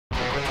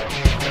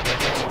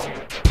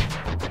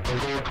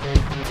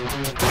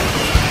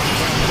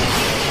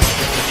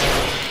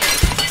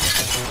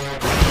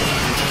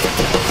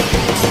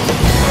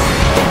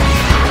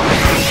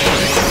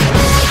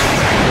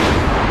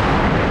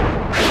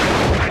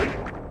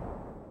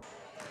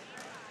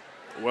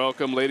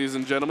Welcome, ladies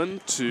and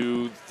gentlemen,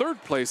 to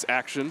third place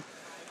action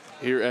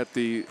here at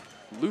the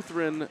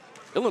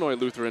Illinois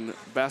Lutheran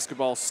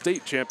Basketball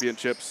State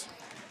Championships.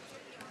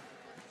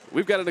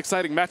 We've got an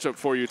exciting matchup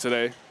for you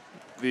today.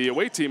 The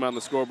away team on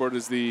the scoreboard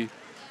is the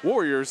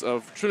Warriors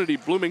of Trinity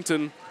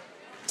Bloomington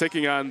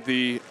taking on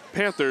the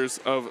Panthers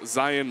of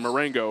Zion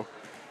Marengo.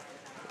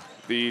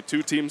 The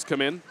two teams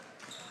come in,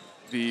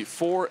 the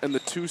 4 and the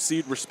 2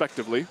 seed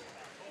respectively.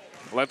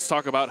 Let's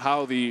talk about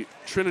how the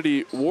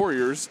Trinity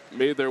Warriors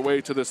made their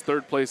way to this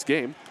third place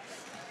game.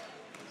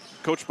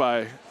 Coached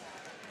by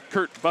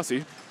Kurt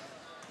Bussey,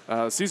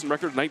 season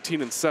record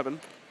 19-7.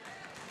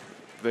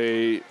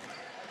 They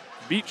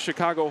beat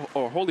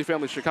Holy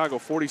Family Chicago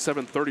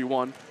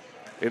 47-31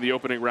 in the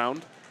opening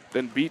round,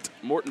 then beat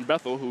Morton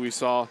Bethel, who we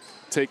saw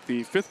take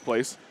the 5th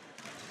place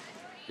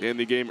in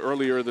the game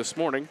earlier this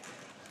morning,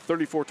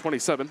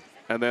 34-27,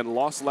 and then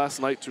lost last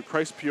night to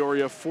Christ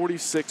Peoria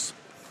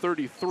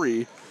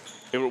 46-33.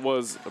 It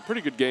was a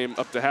pretty good game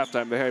up to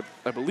halftime.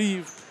 I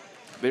believe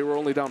they were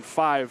only down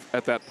 5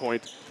 at that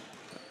point,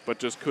 but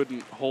just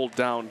couldn't hold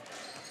down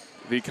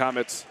the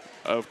Comets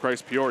of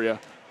Christ Peoria.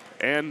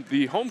 And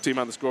the home team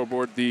on the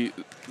scoreboard, the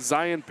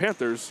Zion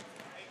Panthers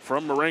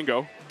from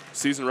Marengo,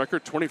 season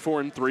record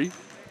 24-3,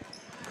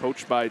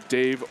 coached by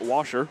Dave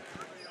Washer.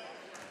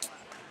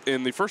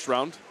 In the first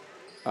round,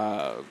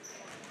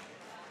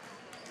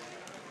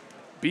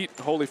 beat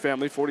Holy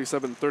Family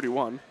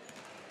 47-31.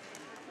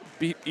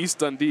 Beat East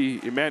Dundee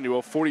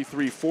Emmanuel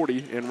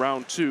 43-40 in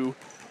round 2,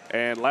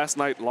 and last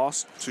night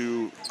lost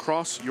to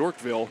Cross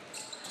Yorkville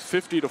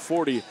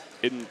 50-40,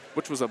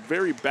 which was a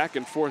very back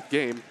and forth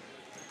game.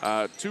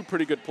 Two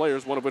pretty good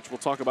players, one of which we'll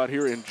talk about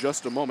here in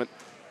just a moment,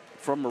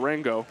 from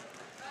Marengo.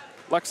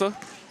 Lexa,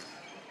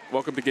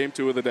 welcome to game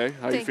 2 of the day.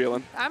 How are you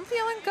feeling? I'm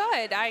feeling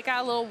good. I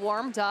got a little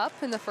warmed up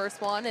in the first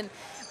one, and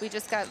we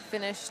just got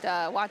finished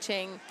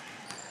watching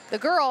the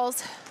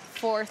girls'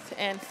 4th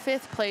and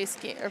 5th place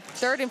game, or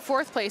 3rd and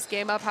 4th place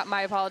game.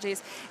 My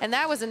apologies. And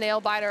that was a nail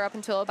biter up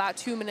until about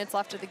 2 minutes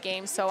left of the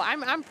game. So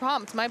I'm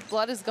pumped. My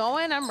blood is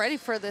going. I'm ready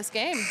for this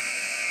game.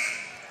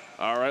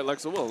 All right,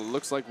 Lexa. Well, it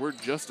looks like we're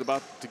just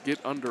about to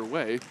get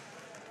underway,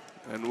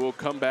 and we'll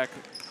come back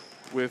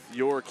with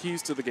your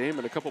keys to the game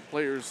and a couple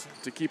players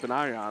to keep an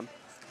eye on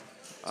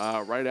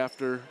right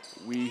after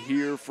we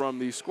hear from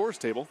the scores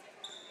table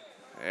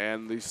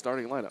and the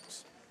starting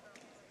lineups.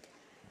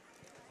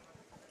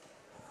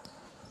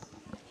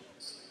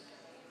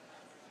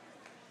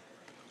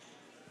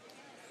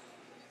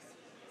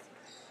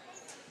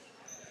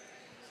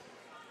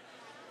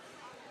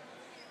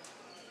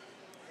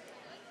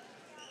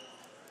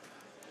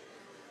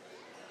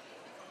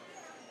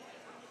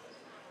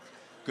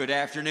 Good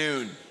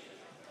afternoon.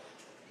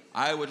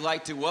 I would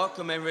like to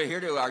welcome everybody here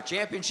to our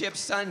Championship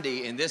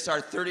Sunday in this, our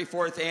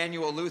 34th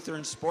annual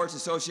Lutheran Sports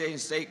Association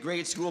State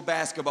Grade School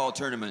Basketball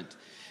Tournament.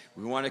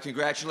 We want to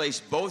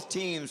congratulate both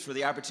teams for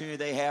the opportunity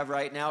they have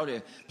right now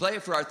to play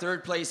for our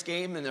 3rd place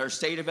game in our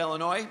state of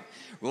Illinois.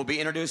 We'll be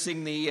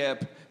introducing the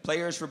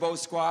players for both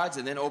squads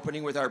and then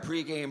opening with our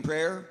pregame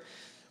prayer.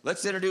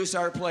 Let's introduce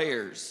our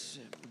players.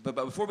 But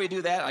before we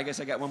do that, I guess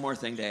I got one more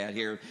thing to add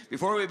here.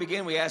 Before we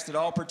begin, we ask that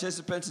all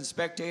participants and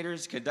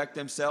spectators conduct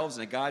themselves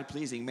in a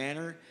God-pleasing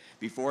manner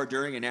before,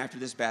 during, and after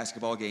this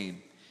basketball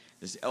game.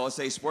 This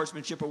LSA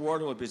Sportsmanship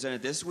Award will be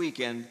presented this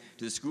weekend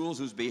to the schools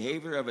whose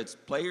behavior of its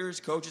players,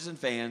 coaches, and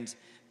fans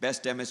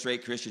best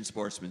demonstrate Christian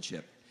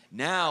sportsmanship.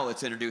 Now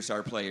let's introduce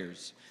our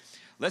players.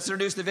 Let's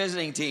introduce the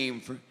visiting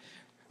team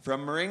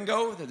from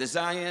Marengo, the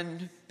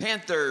Zion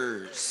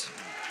Panthers.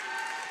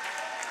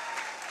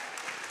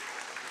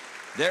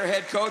 Their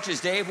head coach is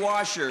Dave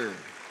Washer.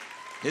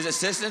 His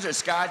assistants are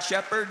Scott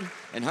Shepard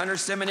and Hunter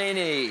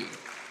Simonini.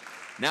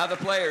 Now the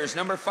players,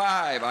 number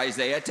 5,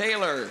 Isaiah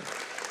Taylor.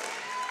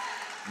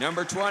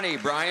 Number 20,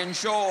 Brian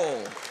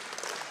Scholl.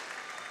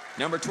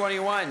 Number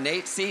 21,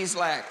 Nate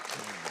Cieslak.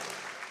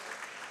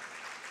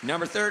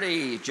 Number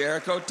 30,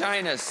 Jericho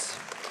Tynus.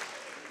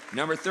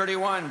 Number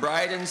 31,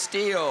 Bryden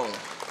Steele.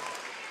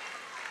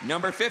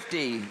 Number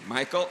 50,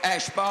 Michael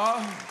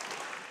Ashbaugh.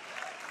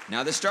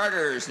 Now the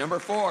starters, number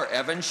 4,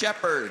 Evan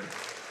Shepard.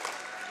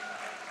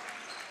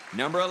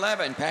 Number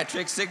 11,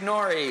 Patrick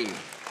Signori.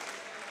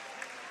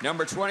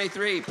 Number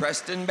 23,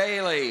 Preston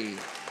Bailey.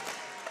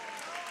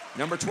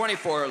 Number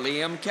 24,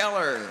 Liam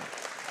Keller.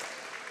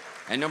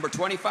 And number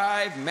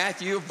 25,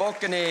 Matthew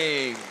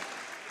Volkenig.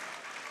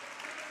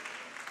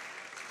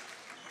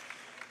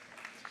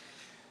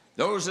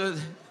 Those are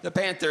the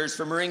Panthers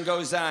from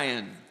Marengo,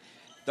 Zion.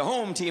 The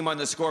home team on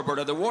the scoreboard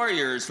are the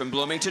Warriors from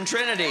Bloomington,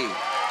 Trinity.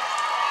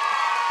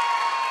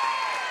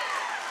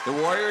 The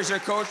Warriors are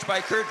coached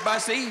by Kurt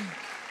Bussey.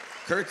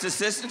 Kurt's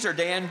assistants are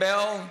Dan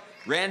Bell,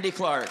 Randy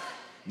Clark.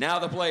 Now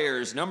the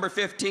players, number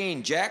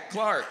 15, Jack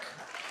Clark.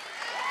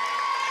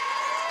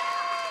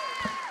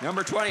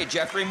 Number 20,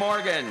 Jeffrey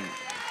Morgan.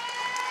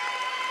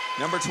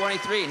 Number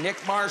 23, Nick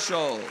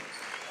Marshall.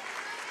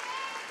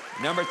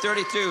 Number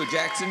 32,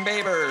 Jackson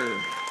Baber.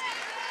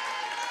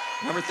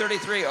 Number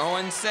 33,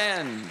 Owen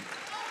Sen.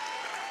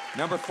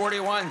 Number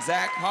 41,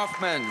 Zach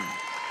Hoffman.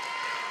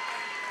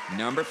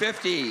 Number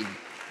 50,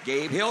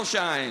 Gabe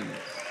Hillshine.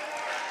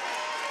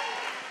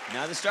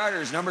 Now the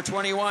starters, number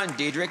 21,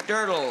 Diedrich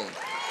Dirtle.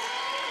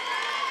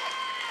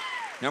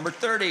 Number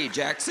 30,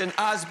 Jackson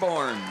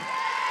Osborne.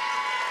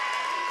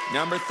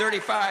 Number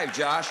 35,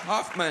 Josh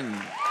Hoffman.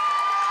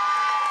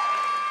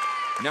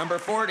 Number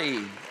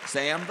 40,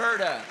 Sam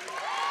Berta.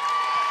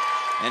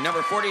 And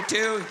number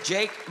 42,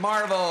 Jake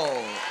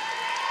Marvel.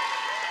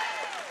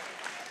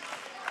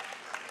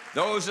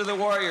 Those are the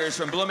Warriors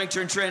from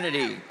Bloomington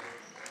Trinity.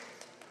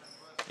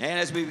 And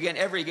as we begin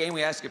every game,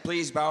 we ask you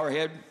please bow our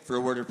head for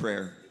a word of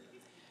prayer.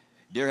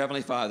 Dear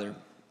Heavenly Father,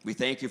 we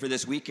thank you for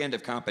this weekend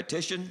of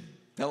competition,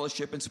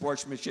 fellowship, and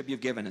sportsmanship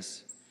you've given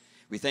us.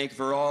 We thank you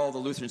for all the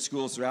Lutheran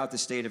schools throughout the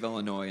state of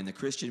Illinois and the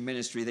Christian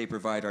ministry they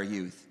provide our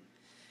youth.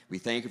 We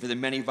thank you for the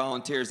many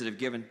volunteers that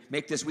have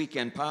make this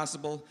weekend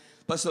possible,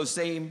 plus those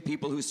same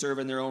people who serve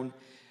in their own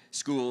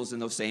schools in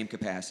those same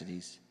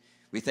capacities.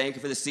 We thank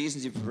you for the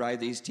seasons you provide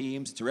these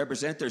teams to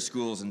represent their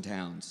schools and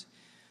towns.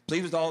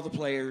 Please, with all the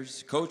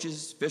players,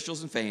 coaches,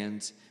 officials, and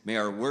fans, may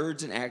our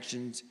words and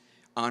actions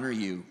honor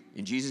you.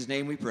 In Jesus'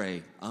 name we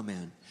pray.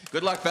 Amen.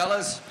 Good luck,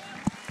 fellas.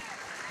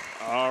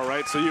 All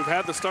right, so you've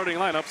had the starting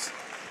lineups.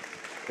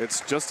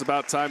 It's just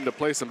about time to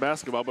play some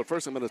basketball, but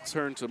first I'm going to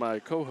turn to my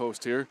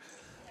co-host here,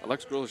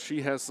 Alex Girl.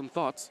 She has some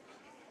thoughts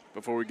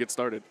before we get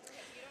started.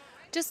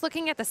 Just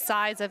looking at the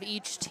size of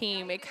each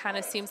team, it kind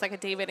of seems like a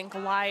David and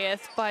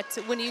Goliath. But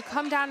when you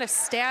come down to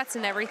stats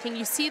and everything,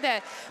 you see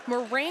that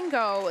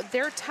Marengo,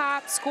 their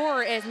top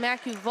scorer is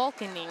Matthew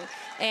Volkening.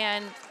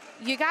 And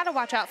you got to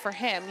watch out for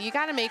him. You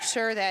got to make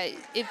sure that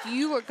if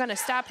you are going to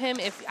stop him,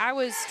 if I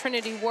was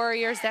Trinity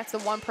Warriors, that's the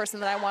one person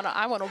that I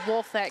want to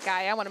wolf that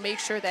guy. I want to make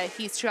sure that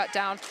he's shut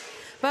down.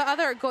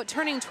 But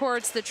turning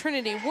towards the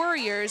Trinity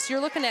Warriors, you're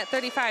looking at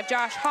 35,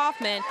 Josh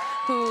Hoffman,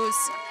 who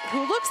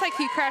looks like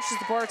he crashes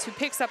the boards, who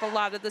picks up a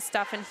lot of this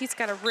stuff, and he's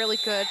got a really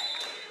good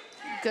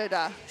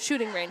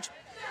shooting range.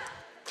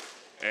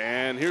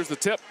 And here's the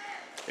tip.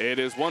 It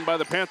is won by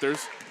the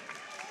Panthers,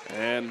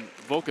 and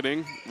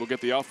Volkening will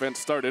get the offense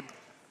started.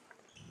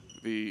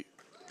 The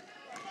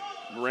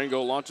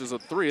Marengo launches a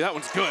three. That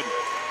one's good.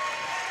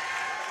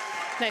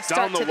 Nice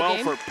start down the to well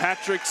game for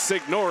Patrick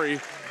Signori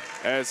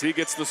as he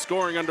gets the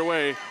scoring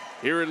underway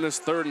here in this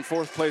third and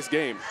fourth place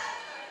game.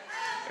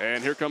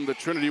 And here come the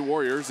Trinity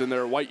Warriors in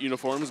their white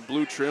uniforms,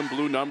 blue trim,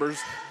 blue numbers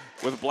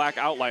with black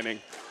outlining.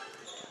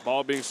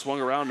 Ball being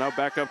swung around, now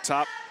back up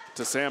top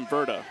to Sam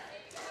Berta.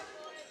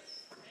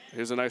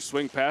 Here's a nice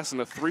swing pass and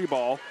a three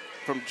ball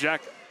from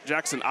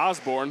Jackson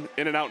Osborne,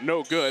 in and out,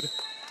 no good.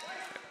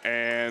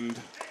 And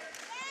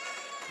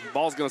the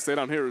ball's gonna stay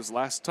down here, is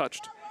last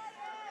touched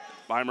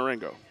by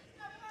Marengo.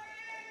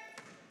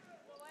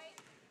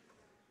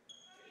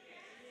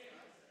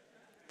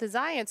 The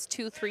Zions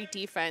 2-3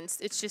 defense,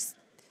 it's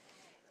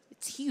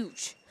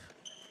huge.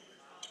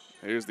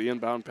 Here's the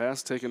inbound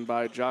pass taken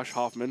by Josh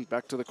Hoffman,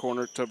 back to the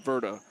corner to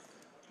Verda.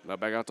 Now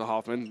back out to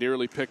Hoffman,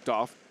 nearly picked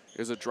off.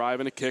 Here's a drive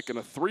and a kick and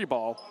a three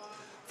ball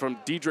from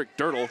Diedrich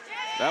Dirtle.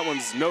 That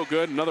one's no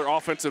good, another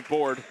offensive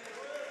board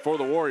for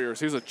the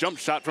Warriors. Here's a jump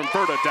shot from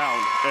Verda,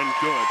 down and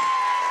good.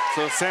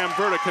 So Sam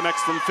Verda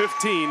connects from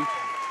 15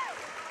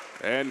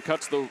 and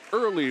cuts the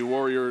early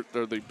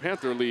the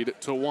Panther lead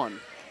to 1.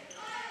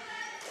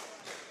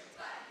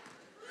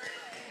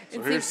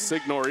 So here's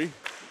Signori.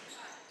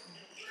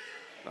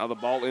 Now the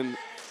ball in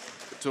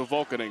to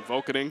Volkening.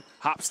 Volkening,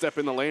 hop step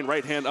in the lane,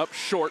 right hand up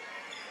short.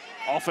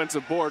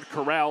 Offensive board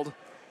corralled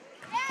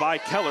by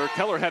Keller.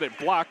 Keller had it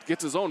blocked,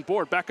 gets his own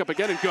board, back up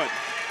again and good.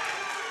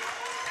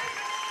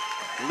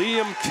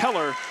 Liam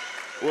Keller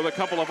with a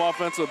couple of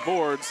offensive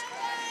boards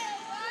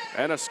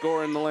and a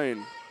score in the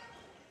lane.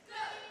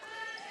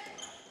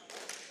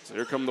 So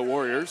here come the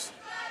Warriors.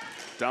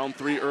 Down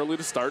 3 early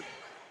to start.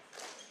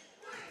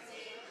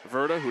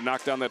 Verda, who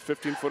knocked down that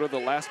 15-footer the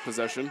last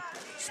possession,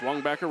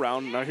 swung back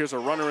around. Now here's a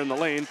runner in the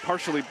lane,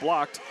 partially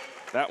blocked.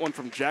 That one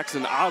from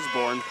Jackson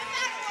Osborne.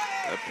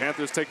 The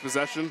Panthers take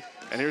possession,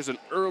 and here's an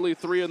early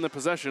three in the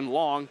possession,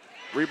 long.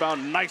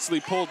 Rebound nicely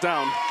pulled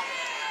down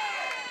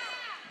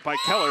by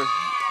Keller,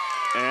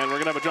 and we're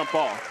gonna have a jump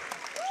ball.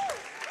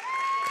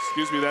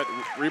 Excuse me, that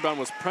rebound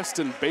was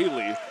Preston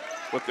Bailey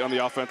on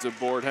the offensive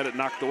board, had it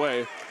knocked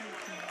away,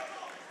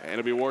 and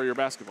it'll be Warrior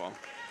basketball.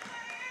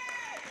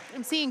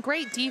 I'm seeing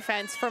great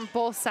defense from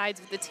both sides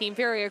of the team.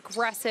 Very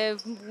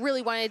aggressive,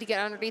 really wanted to get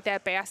underneath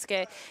that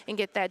basket and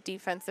get that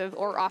defensive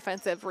or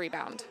offensive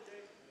rebound.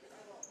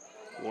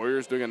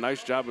 Warriors doing a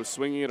nice job of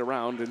swinging it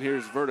around, and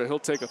here's Verda. He'll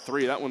take a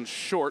three. That one's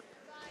short,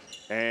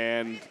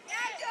 and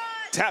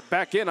tap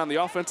back in on the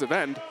offensive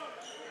end.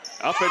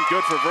 Up and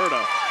good for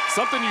Verda.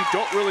 Something you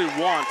don't really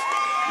want.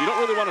 You don't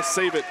really want to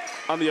save it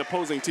on the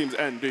opposing team's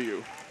end, do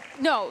you?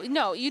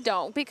 No, you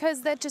don't,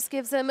 because that just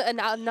gives them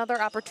another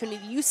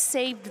opportunity. You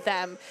saved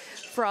them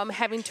from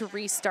having to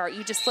restart.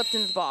 You just slipped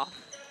into the ball.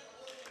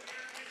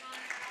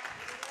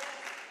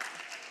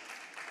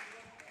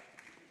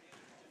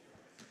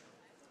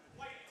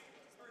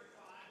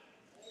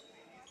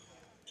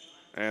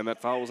 And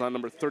that foul was on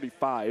number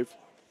 35,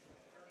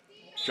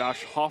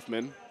 Josh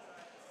Hoffman,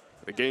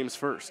 the game's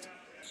first.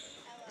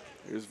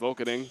 Here's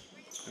Volkening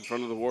in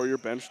front of the Warrior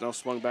bench, now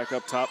swung back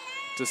up top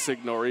to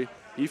Signori.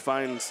 He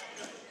finds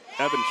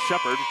Evan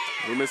Shepard,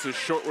 who misses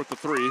short with the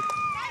three,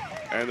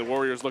 and the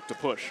Warriors look to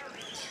push.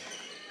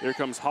 Here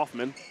comes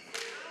Hoffman,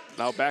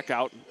 now back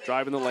out,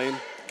 driving the lane,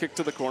 kick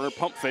to the corner,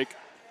 pump fake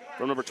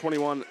from number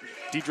 21,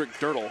 Diedrich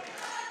Dirtle.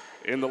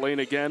 In the lane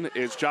again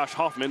is Josh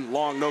Hoffman,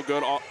 long, no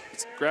good,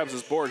 grabs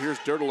his board. Here's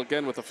Dirtle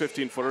again with a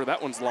 15-footer,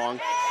 that one's long.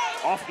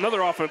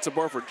 Another offensive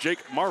board for Jake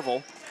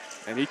Marvel,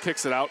 and he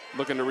kicks it out,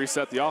 looking to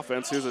reset the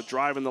offense. Here's a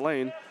drive in the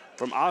lane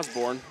from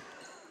Osborne.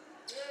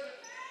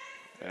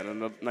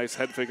 And a nice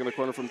head fake in the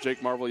corner from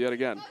Jake Marvel yet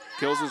again.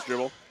 Kills his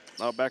dribble,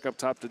 now back up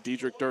top to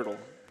Diedrich Dirtle.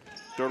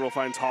 Dirtle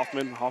finds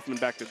Hoffman, Hoffman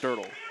back to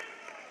Dirtle.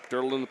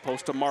 Dirtle in the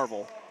post to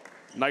Marvel.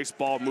 Nice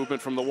ball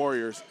movement from the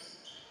Warriors.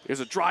 Here's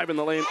a drive in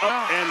the lane,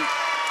 up and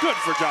good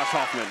for Josh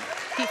Hoffman.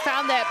 He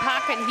found that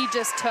pocket and he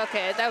just took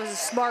it. That was a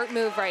smart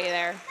move right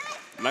there.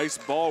 Nice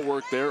ball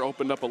work there,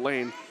 opened up a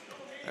lane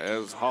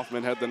as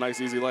Hoffman had the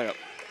nice easy layup.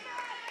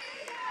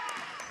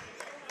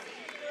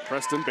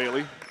 Preston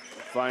Bailey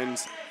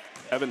finds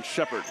Evan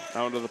Shepard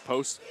down to the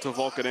post to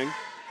Volkening.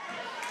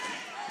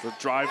 The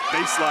drive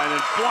baseline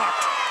and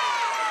blocked.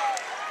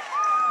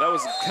 That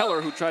was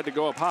Keller who tried to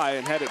go up high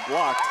and had it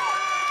blocked.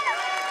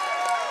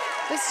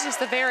 This is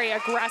just a very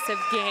aggressive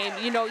game.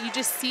 You know, you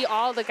just see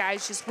all the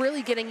guys just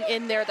really getting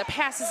in there. The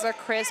passes are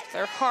crisp,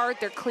 they're hard,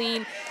 they're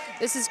clean.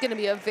 This is gonna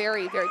be a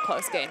very, very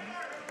close game.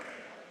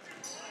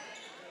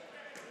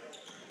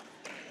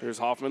 Here's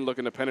Hoffman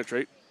looking to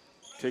penetrate.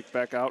 Kick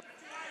back out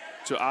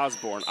to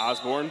Osborne.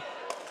 Osborne,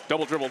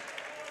 double dribble.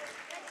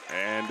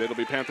 And it'll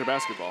be Panther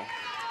basketball.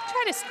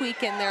 Try to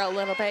squeak in there a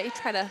little bit. You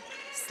try to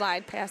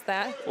slide past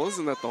that. Well,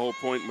 isn't that the whole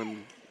point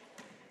when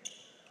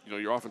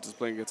your offense is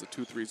playing against a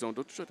 2-3 zone?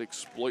 Don't you try to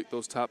exploit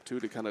those top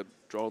two to kind of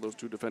draw those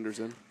two defenders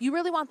in? You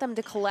really want them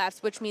to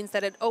collapse, which means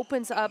that it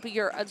opens up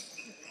your,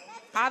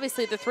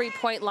 obviously the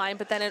three-point line,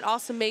 but then it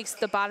also makes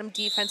the bottom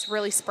defense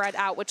really spread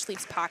out, which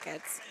leaves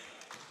pockets.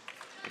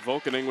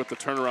 Volkening with the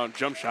turnaround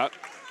jump shot.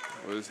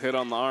 Was hit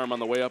on the arm on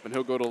the way up, and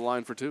he'll go to the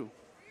line for two.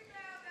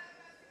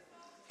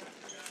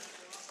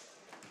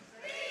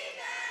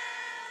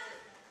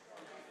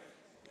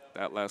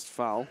 That last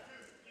foul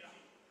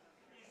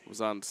was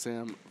on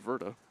Sam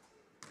Verta,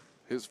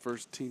 his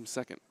first team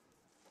second.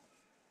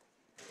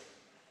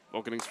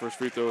 Volkening's first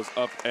free throw is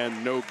up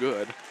and no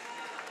good.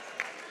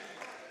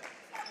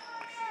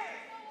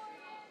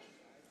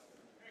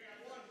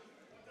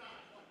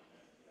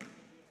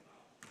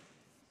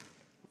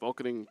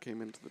 Volkening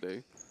came into the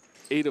day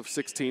 8 of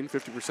 16,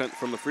 50%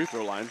 from the free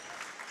throw line.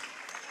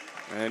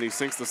 And he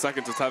sinks the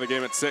second to tie the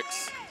game at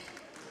 6.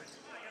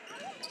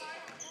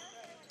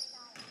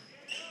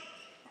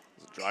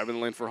 Drive in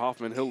the lane for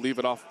Hoffman. He'll leave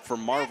it off for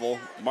Marvel.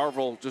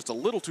 Marvel just a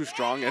little too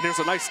strong. And here's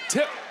a nice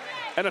tip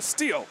and a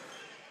steal.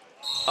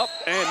 Up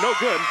and no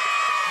good.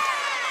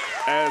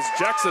 As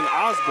Jackson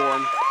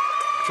Osborne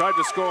tried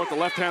to score with the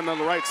left hand on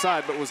the right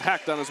side, but was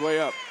hacked on his way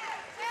up.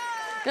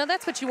 Now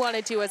that's what you want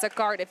to do as a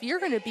guard. If you're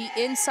going to be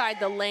inside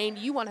the lane,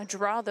 you want to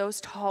draw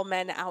those tall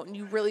men out, and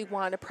you really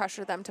want to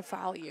pressure them to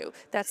foul you.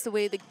 That's the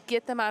way to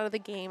get them out of the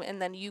game,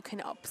 and then you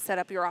can set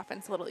up your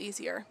offense a little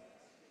easier.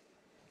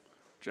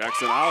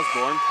 Jackson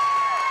Osborne,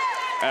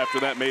 after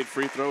that made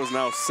free throw, is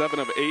now 7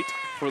 of 8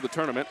 for the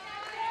tournament.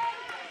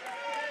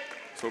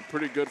 So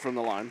pretty good from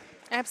the line.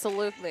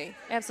 Absolutely,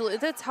 absolutely.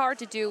 That's hard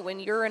to do when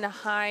you're in a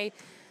high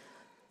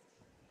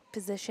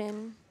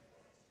position.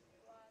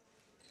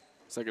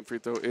 Second free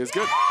throw is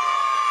good.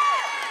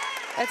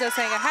 As I was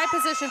saying, a high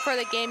position for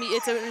the game.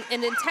 It's an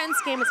intense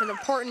game. It's an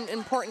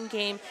important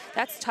game.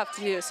 That's tough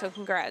to do, so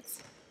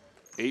congrats.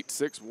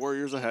 8-6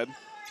 Warriors ahead.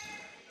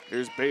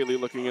 Here's Bailey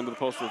looking into the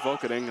post for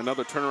Volkening.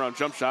 Another turnaround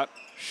jump shot,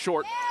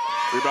 short.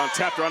 Rebound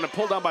tapped around and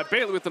pulled down by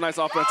Bailey with the nice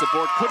offensive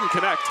board. Couldn't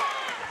connect,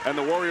 and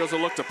the Warriors will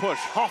look to push.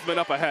 Hoffman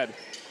up ahead.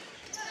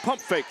 Pump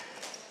fake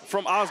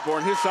from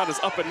Osborne. His shot is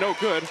up and no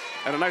good,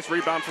 and a nice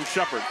rebound from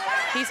Shepard.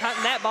 He's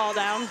hunting that ball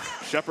down.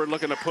 Shepard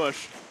looking to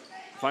push.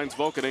 Finds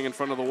Volkening in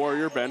front of the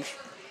Warrior bench.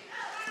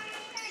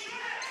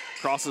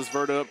 Crosses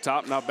Verta up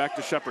top, now back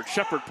to Shepard.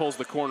 Shepard pulls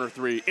the corner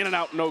three. In and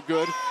out, no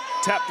good.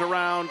 Tapped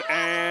around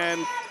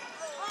and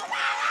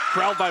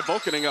corralled by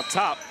Volkening up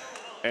top.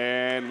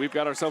 And we've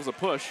got ourselves a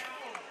push.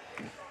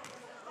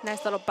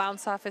 Nice little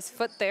bounce off his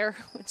foot there.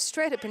 Went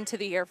straight up into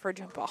the air for a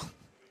jump ball.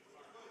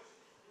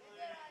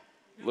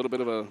 A little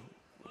bit of a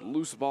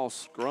loose ball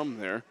scrum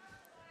there.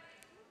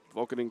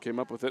 Volkening came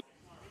up with it,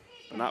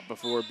 but not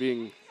before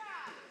being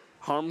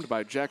harmed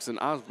by Jackson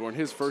Osborne,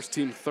 his first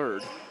team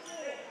third.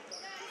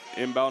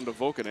 Inbound to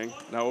Volkening,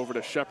 now over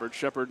to Shepard.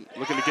 Shepard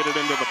looking to get it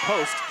into the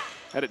post,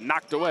 had it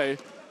knocked away.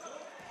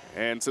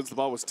 And since the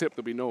ball was tipped,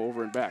 there'll be no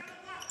over and back.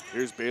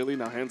 Here's Bailey,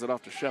 now hands it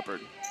off to Shepard.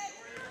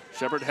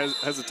 Shepard has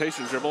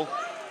hesitation dribble,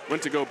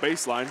 went to go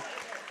baseline.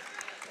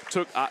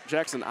 Took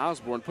Jackson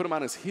Osborne, put him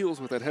on his heels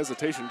with that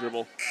hesitation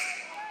dribble.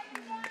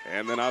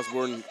 And then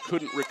Osborne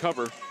couldn't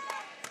recover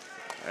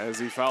as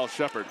he fouled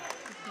Shepard.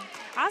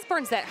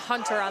 Osborne's that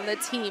hunter on the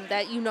team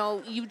that, you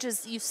know, you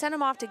send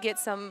him off to get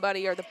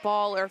somebody or the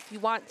ball, or if you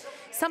want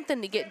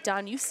something to get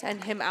done, you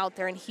send him out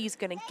there and he's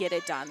going to get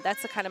it done.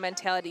 That's the kind of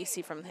mentality you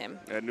see from him.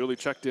 And newly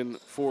checked in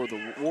for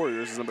the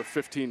Warriors is number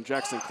 15,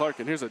 Jackson Clark.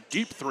 And here's a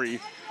deep three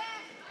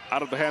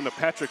out of the hand of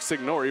Patrick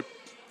Signori.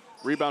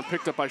 Rebound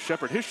picked up by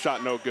Shepard. His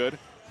shot no good.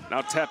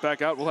 Now tap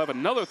back out. We'll have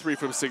another three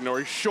from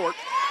Signori, short.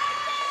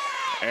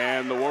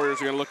 And the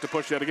Warriors are going to look to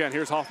push yet again.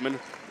 Here's Hoffman,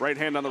 right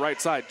hand on the right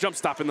side. Jump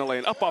stop in the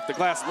lane, up off the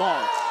glass,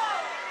 long.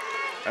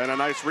 And a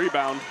nice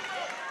rebound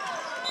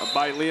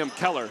by Liam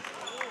Keller.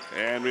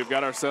 And we've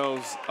got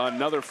ourselves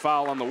another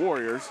foul on the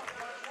Warriors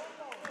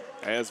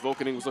as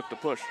Vokening was looking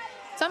to push.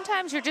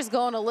 Sometimes you're just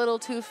going a little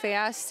too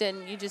fast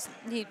and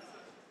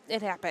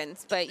it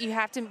happens, but you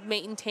have to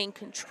maintain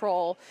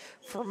control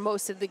for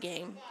most of the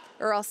game,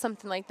 or else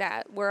something like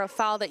that, where a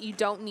foul that you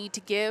don't need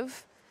to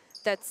give,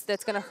 that's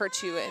going to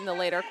hurt you in the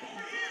later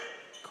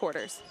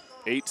quarters.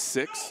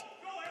 8-6.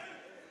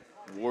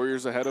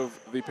 Warriors ahead of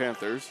the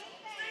Panthers.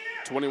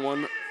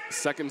 21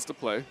 seconds to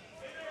play.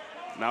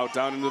 Now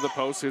down into the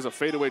post. Here's a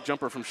fadeaway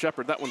jumper from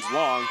Shepard. That one's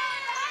long.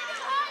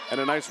 And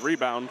a nice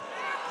rebound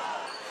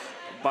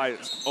by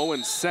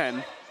Owen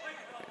Sen.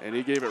 And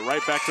he gave it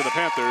right back to the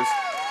Panthers.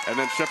 And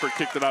then Shepard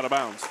kicked it out of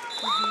bounds.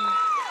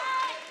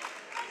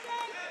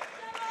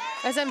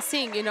 As I'm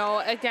seeing, you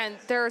know, again,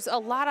 there's a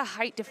lot of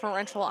height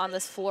differential on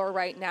this floor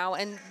right now,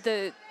 and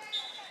the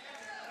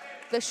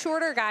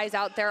shorter guys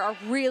out there are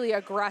really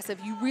aggressive.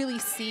 You really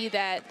see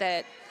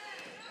that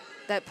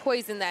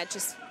poison that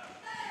just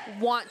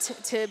want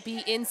to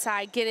be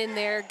inside, get in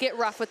there, get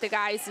rough with the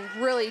guys, and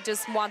really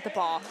just want the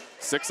ball.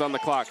 6 on the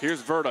clock.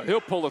 Here's Verda.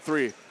 He'll pull a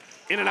three.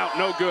 In and out,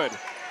 no good.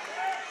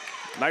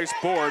 Nice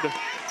board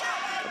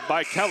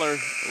by Keller.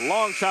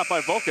 Long shot by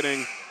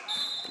Vokening.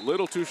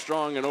 Little too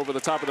strong and over the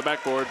top of the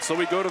backboard. So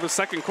we go to the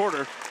second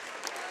quarter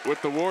with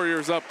the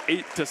Warriors up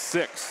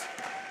 8-6.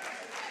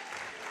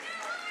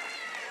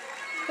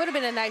 Would have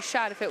been a nice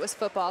shot if it was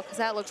football, because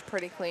that looked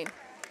pretty clean.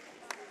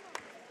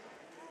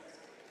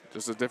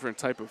 Just a different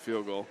type of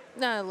field goal.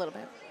 No, a little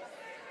bit.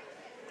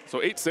 So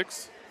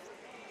 8-6.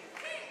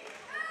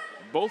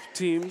 Both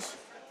teams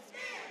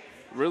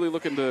really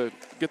looking to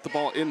get the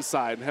ball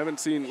inside. Haven't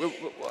seen,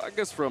 I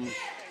guess from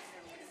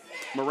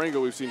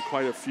Marengo, we've seen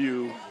quite a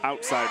few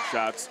outside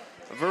shots.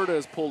 Verda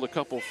has pulled a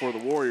couple for the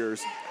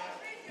Warriors.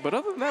 But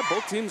other than that,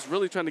 both teams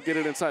really trying to get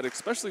it inside,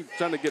 especially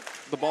trying to get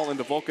the ball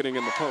into Vokening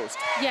in the post.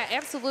 Yeah,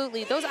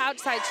 absolutely. Those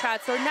outside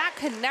shots, they're not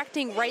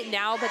connecting right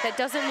now, but that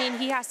doesn't mean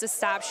he has to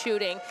stop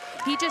shooting.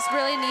 He just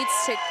really needs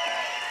to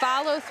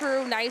follow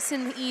through nice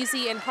and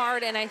easy and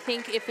hard, and I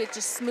think if it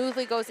just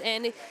smoothly goes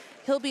in,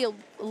 he'll be a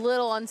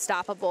little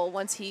unstoppable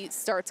once he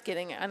starts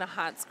getting on a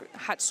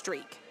hot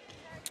streak.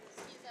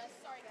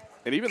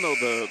 And even though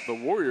the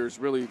Warriors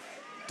really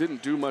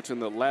didn't do much in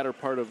the latter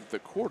part of the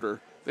quarter,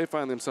 they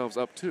find themselves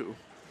up 2.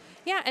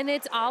 Yeah, and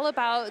it's all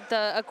about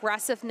the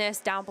aggressiveness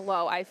down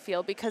below, I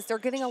feel, because they're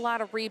getting a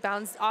lot of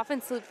rebounds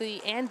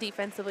offensively and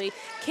defensively,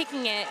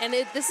 kicking it. And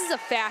this is a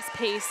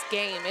fast-paced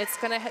game. It's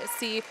going to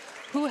see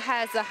who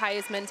has the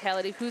highest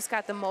mentality, who's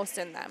got the most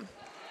in them.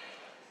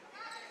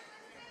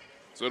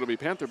 So it'll be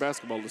Panther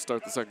basketball to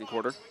start the second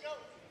quarter.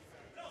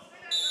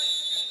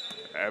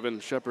 Evan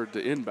Shepard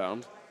to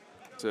inbound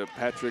to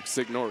Patrick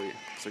Signori.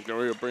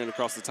 Signori will bring it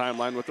across the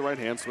timeline with the right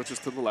hand, switches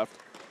to the left.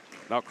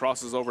 Now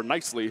crosses over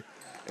nicely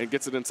and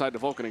gets it inside to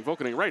Vokening.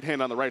 Vokening right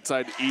hand on the right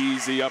side,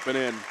 easy up and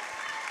in.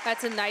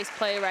 That's a nice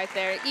play right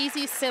there.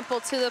 Easy, simple,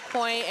 to the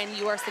point, and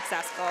you are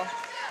successful.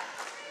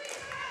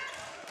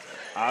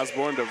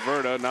 Osborne to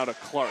Verda, now to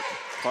Clark.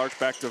 Clark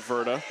back to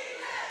Verda.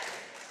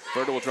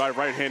 Verda will drive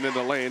right hand in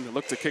the lane,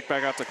 look to kick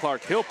back out to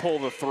Clark. He'll pull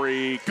the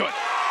three, good.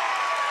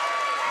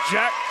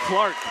 Jack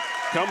Clark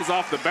comes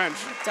off the bench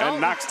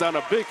and knocks down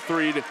a big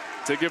three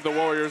to give the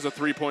Warriors a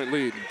 3-point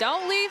lead.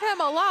 Don't leave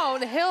him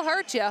alone, he'll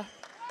hurt you.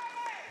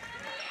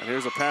 And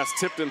here's a pass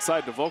tipped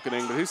inside to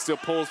Vokening, but he still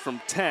pulls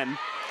from 10.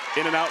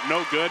 In and out,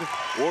 no good.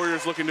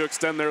 Warriors looking to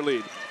extend their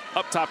lead.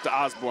 Up top to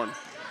Osborne.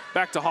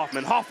 Back to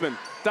Hoffman. Hoffman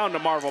down to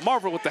Marvel.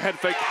 Marvel with the head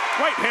fake.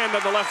 Right hand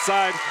on the left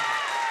side.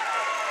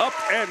 Up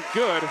and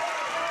good.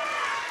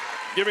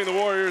 Giving the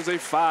Warriors a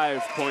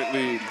 5-point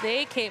lead.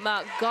 They came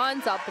out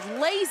guns up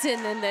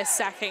blazing in this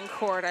second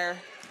quarter.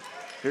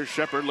 Here's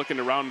Shepard looking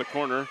to round the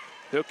corner.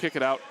 He'll kick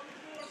it out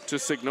to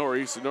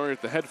Signori. Signori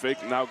with the head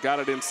fake. Now got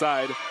it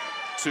inside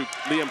to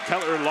Liam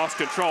Keller and lost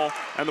control.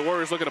 And the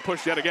Warriors looking to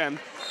push yet again.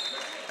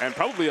 And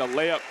probably a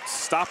layup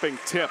stopping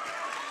tip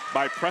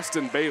by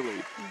Preston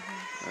Bailey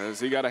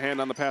as he got a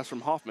hand on the pass from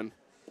Hoffman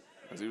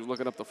as he was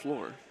looking up the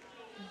floor.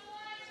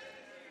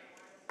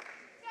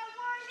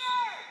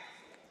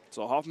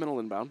 So Hoffman will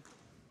inbound.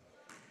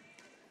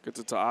 Gets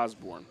it to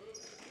Osborne.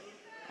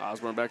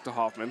 Osborne back to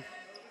Hoffman.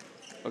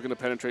 Looking to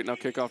penetrate, now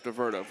kick off to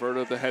Verda.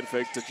 Verda the head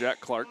fake to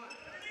Jack Clark.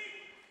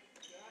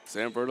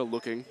 Sam Verda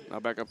looking, now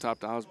back up top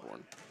to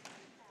Osborne.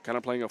 Kind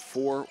of playing a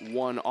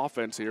 4-1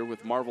 offense here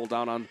with Marvel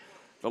down on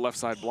the left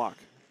side block.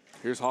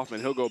 Here's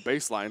Hoffman, he'll go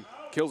baseline.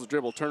 Kills the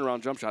dribble,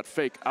 turnaround jump shot,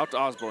 fake, out to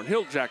Osborne.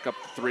 He'll jack up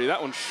three,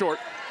 that one's short.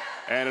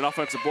 And an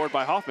offensive board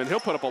by Hoffman. He'll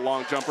put up a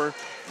long jumper.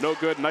 No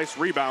good. Nice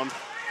rebound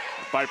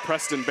by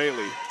Preston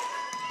Bailey.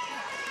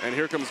 And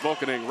here comes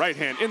Volkening. Right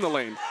hand in the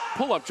lane.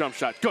 Pull-up jump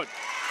shot. Good.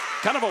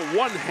 Kind of a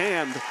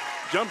one-hand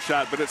jump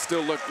shot, but it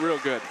still looked real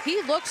good.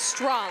 He looks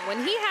strong. When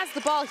he has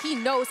the ball, he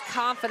knows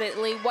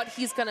confidently what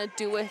he's going to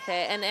do with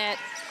it. And at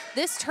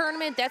this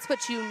tournament, that's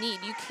what you need.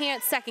 You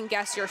can't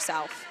second-guess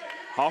yourself.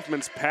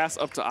 Hoffman's pass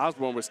up to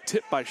Osborne was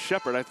tipped by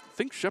Shepard. I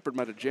think Shepard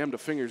might have jammed the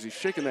fingers. He's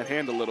shaking that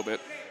hand a little bit.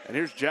 And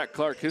here's Jack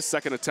Clark. His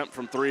second attempt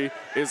from three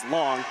is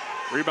long.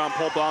 Rebound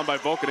pulled down by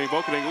Volkening.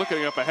 Volkening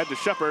looking up ahead to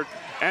Shepard.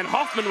 And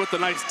Hoffman with the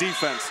nice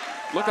defense.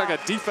 Looked like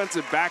a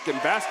defensive back in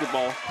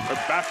basketball, or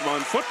basketball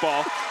and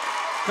football,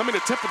 coming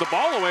to tip the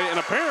ball away, and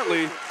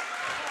apparently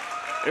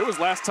it was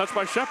last touched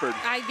by Shepard.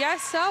 I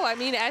guess so. I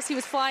mean, as he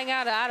was flying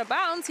out of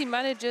bounds, he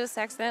might have just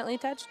accidentally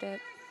touched it.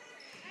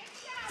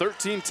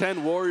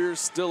 13-10 Warriors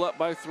still up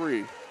by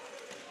 3.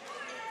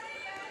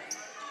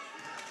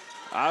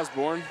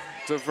 Osborne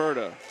to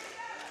Verda.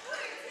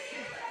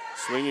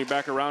 Swinging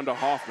back around to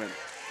Hoffman.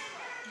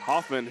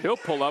 Hoffman, he'll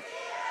pull up.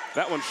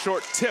 That one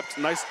short tipped.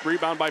 Nice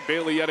rebound by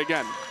Bailey yet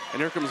again.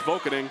 And here comes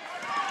Volkening.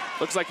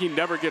 Looks like he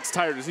never gets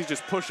tired as he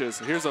just pushes.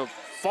 Here's a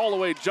fall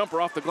away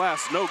jumper off the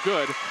glass. No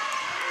good.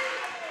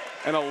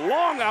 And a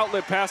long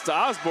outlet pass to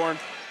Osborne.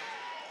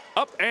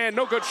 Up and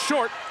no good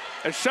short.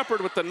 As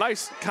Shepard with the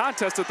nice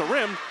contest at the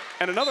rim.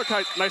 And another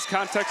nice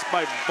context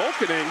by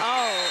Volkening.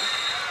 Oh.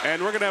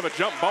 And we're going to have a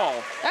jump ball.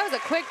 That was a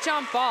quick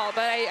jump ball,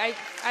 but I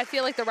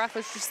feel like the ref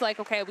was just like,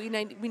 okay, we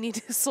need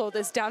to slow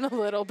this down a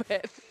little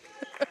bit.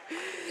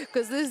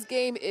 Because this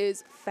game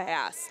is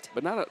fast.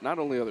 But not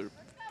only are there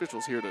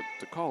officials here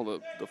to call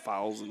the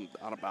fouls and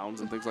out of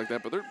bounds and things like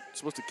that, but they're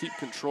supposed to keep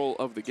control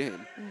of the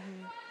game.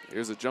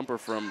 Here's a jumper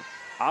from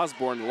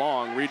Osborne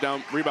long.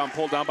 Rebound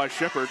pulled down by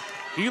Shepard.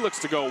 He looks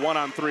to go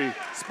 1-on-3.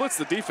 Splits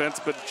the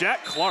defense, but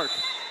Jack Clark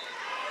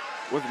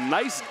with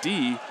nice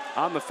D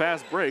on the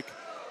fast break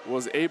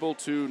was able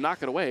to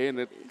knock it away, and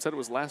it said it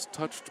was last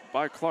touched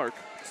by Clark.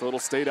 So it'll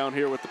stay down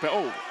here with the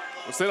it'll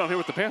stay down here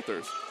with the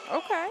Panthers.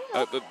 Okay.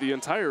 The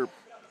entire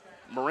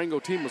Marengo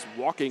team was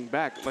walking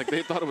back like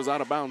they thought it was out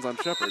of bounds on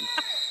Shepard.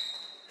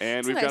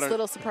 And we've got a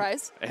little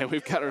surprise. And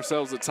we've got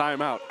ourselves a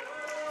timeout.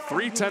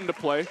 3:10 to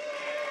play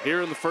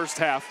here in the first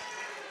half.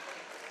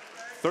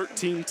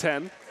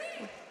 13-10.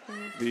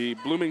 The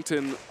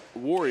Bloomington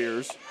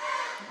Warriors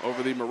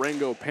over the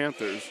Marengo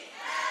Panthers.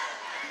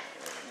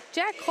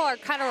 Jack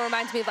Clark kind of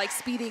reminds me of like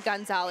Speedy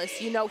Gonzalez.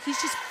 You know,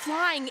 he's just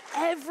flying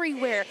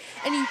everywhere,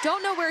 and you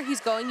don't know where he's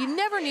going. You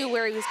never knew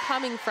where he was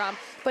coming from,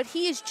 but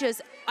he is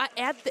just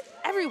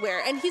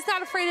everywhere, and he's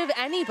not afraid of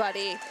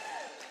anybody.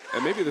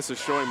 And maybe this is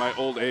showing my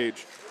old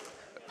age,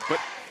 but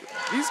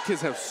these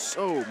kids have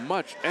so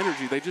much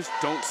energy, they just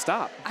don't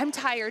stop. I'm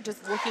tired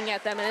just looking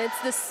at them, and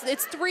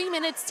it's 3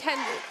 minutes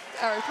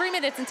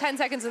and 10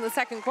 seconds in the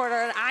second quarter,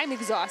 and I'm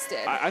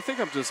exhausted. I think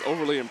I'm just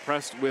overly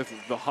impressed with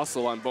the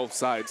hustle on both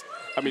sides.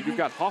 I mean, you've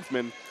got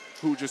Hoffman,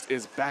 who just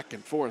is back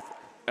and forth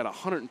at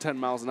 110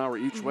 miles an hour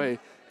each way,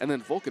 and then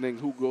Volkening,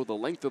 who go the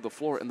length of the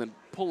floor and then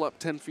pull up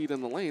 10 feet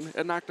in the lane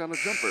and knock down a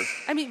jumper.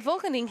 I mean,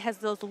 Volkening has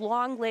those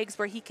long legs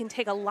where he can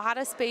take a lot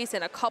of space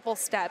in a couple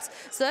steps,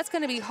 so that's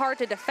going to be hard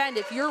to defend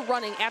if you're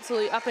running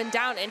absolutely up and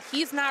down, and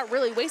he's not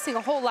really wasting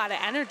a whole lot of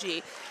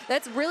energy.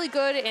 That's really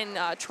good in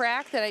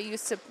track that I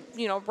used to,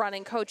 run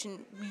and coach,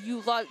 and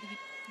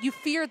you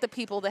feared the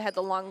people that had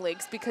the long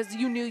legs because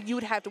you knew you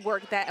would have to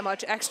work that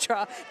much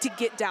extra to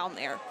get down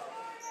there.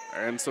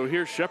 And so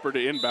here's Shepard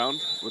to inbound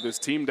with his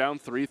team down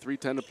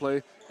 3:10 to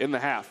play in the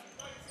half.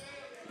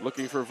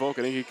 Looking for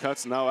Volkening, he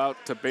cuts now out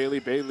to Bailey.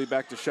 Bailey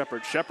back to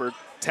Shepard. Shepard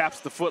taps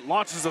the foot,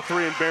 launches a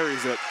three and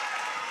buries it.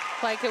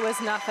 Like it was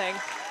nothing.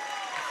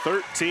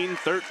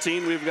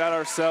 13-13, we've got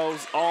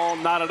ourselves all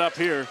knotted up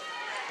here.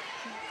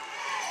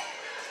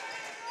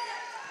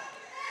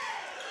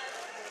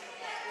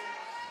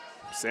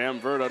 Sam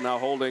Verda now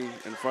holding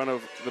in front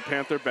of the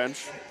Panther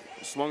bench.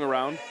 Swung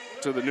around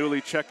to the newly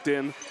checked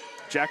in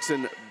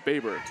Jackson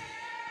Baber.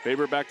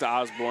 Baber back to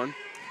Osborne.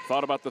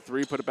 Thought about the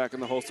three, put it back in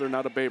the holster,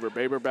 now to Baber.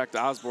 Baber back to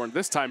Osborne.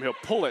 This time he'll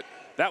pull it.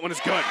 That one is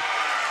good.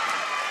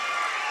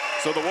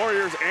 So the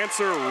Warriors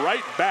answer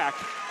right back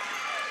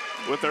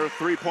with their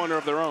three-pointer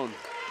of their own.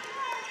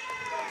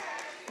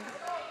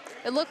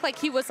 It looked like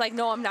he was like,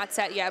 no, I'm not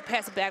set yet.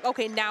 Pass it back.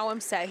 Okay, now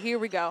I'm set. Here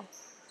we go.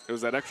 It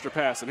was that extra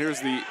pass, and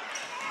here's the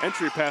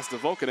entry pass to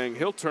Volkening.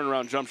 He'll turn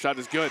around jump shot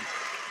is good.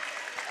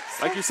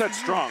 Like you said,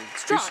 strong.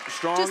 He's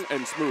strong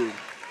and smooth.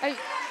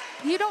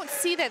 You don't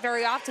see that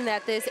very often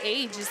at this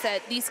age, is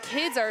that these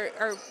kids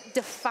are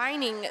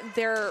defining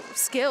their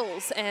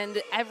skills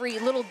and every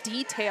little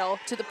detail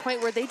to the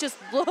point where they just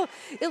look,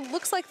 it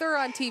looks like they're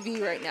on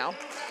TV right now.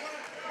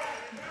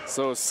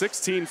 So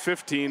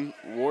 16-15,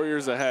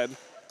 Warriors ahead.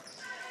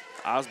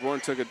 Osborne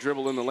took a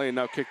dribble in the lane,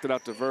 now kicked it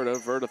out to Verda.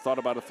 Verda thought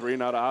about a three,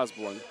 now to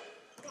Osborne.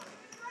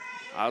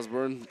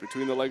 Osborne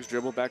between the legs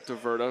dribble back to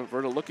Verda.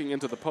 Verda looking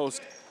into the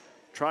post,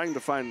 trying to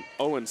find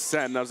Owen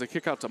Sen. Now as they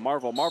kick out to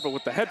Marvel. Marvel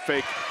with the head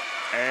fake,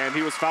 and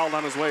he was fouled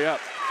on his way up.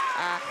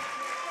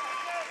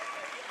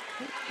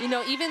 You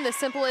know, even the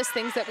simplest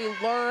things that we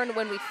learn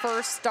when we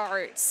first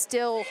start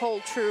still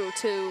hold true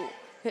to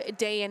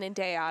day in and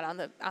day out on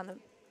the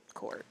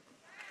court.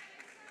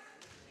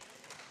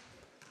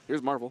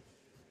 Here's Marvel.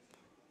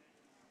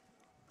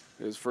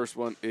 His first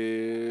one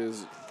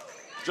is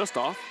just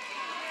off.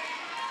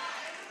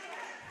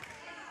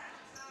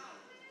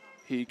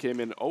 He came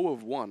in 0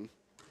 of 1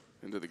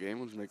 into the game,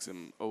 which makes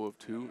him 0 of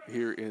 2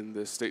 here in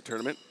this state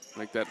tournament.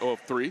 Make that 0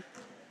 of 3.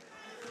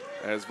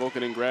 As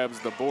Volkanen grabs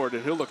the board,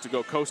 and he'll look to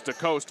go coast to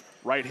coast.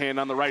 Right hand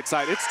on the right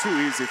side. It's too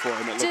easy for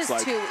him, it looks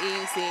like. Just too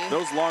easy.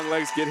 Those long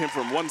legs get him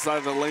from one side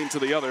of the lane to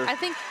the other,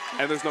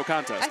 and there's no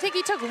contest. I think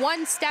he took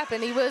one step,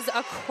 and he was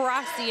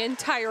across the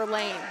entire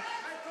lane.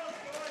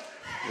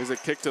 Here's a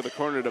kick to the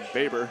corner to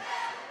Baber.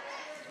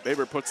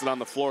 Baber puts it on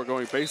the floor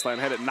going baseline,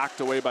 had it knocked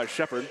away by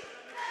Shepard,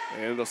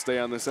 and it'll stay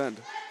on this end.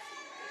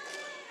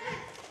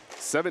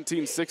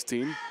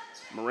 17-16,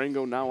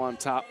 Marengo now on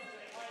top.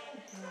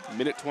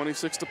 Minute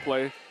 26 to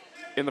play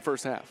in the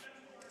first half.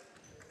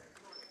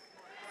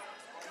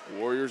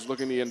 Warriors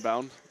looking to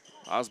inbound.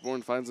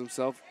 Osborne finds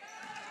himself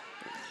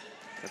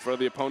in front of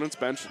the opponent's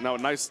bench. Now a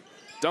nice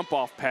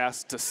dump-off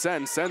pass to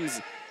Sen. Sen's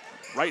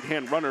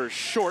right-hand runner is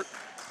short,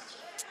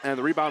 and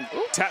the rebound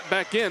tapped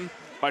back in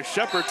by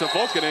Shepard to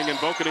Volkanen, and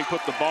Volkanen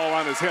put the ball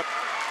on his hip,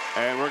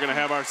 and we're going to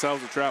have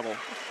ourselves a travel.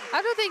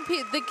 I don't think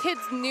the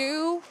kids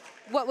knew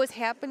what was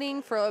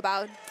happening for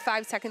about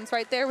 5 seconds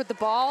right there with the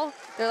ball.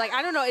 They're like,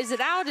 I don't know, is it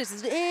out?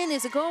 Is it in?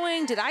 Is it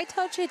going? Did I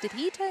touch it? Did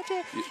he touch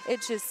it?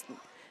 It's just,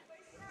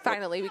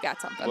 finally we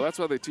got something. Well, that's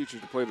why they teach you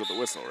to play with the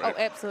whistle, right?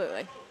 Oh,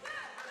 absolutely.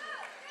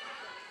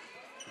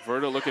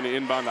 Verda looking to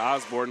inbound to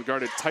Osborne,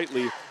 guarded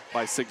tightly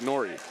by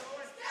Signori.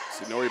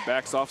 Signori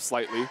backs off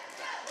slightly.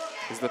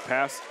 Is the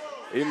pass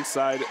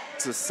inside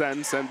to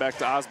Sen. Sen back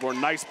to Osborne.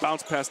 Nice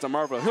bounce pass to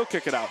Marvel. He'll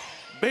kick it out.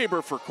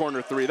 Baber for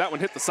corner three. That one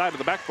hit the side of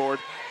the backboard.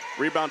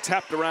 Rebound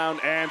tapped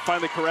around and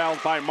finally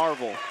corralled by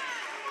Marvel.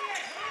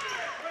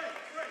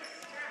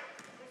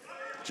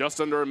 Just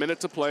under a minute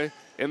to play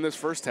in this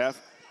first half.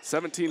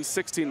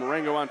 17-16,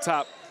 Marengo on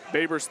top.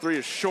 Baber's three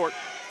is short.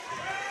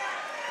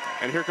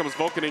 And here comes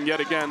Volkanen yet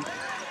again.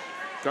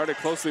 Guarded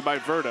closely by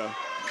Verda.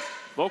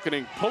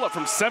 Volkanen pull up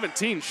from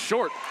 17,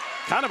 short.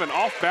 Kind of an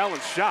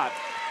off-balance shot,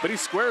 but he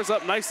squares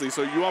up nicely,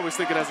 so you always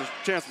think it has a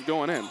chance of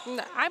going in.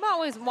 I'm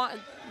always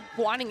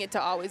wanting it to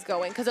always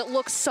go in because it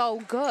looks so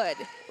good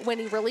when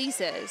he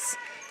releases.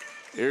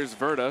 Here's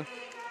Verda.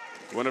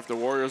 Wonder if the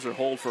Warriors are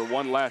hold for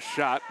one last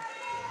shot.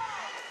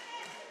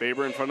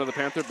 Baber in front of the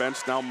Panther bench,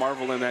 now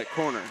Marvel in that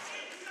corner.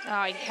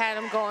 Oh, he had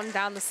him going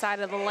down the side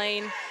of the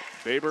lane.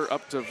 Baber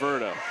up to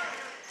Verda.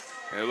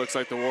 And it looks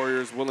like the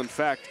Warriors will, in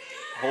fact,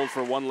 hold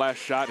for one last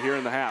shot here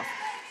in the half.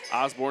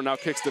 Osborne now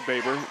kicks to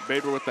Baber.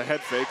 Baber with the head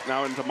fake,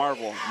 now into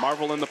Marvel.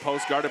 Marvel in the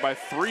post, guarded by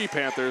three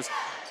Panthers.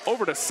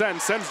 Over to Sen.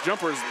 Sen's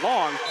jumper is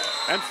long,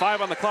 and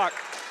 5 on the clock.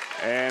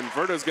 And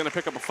Verda's going to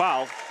pick up a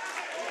foul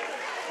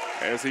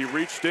as he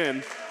reached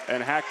in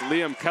and hacked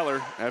Liam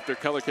Keller after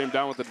Keller came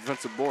down with the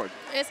defensive board.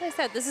 As I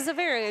said, this is a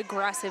very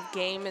aggressive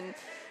game, and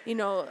you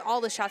know,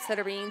 all the shots that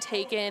are being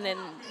taken, and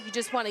you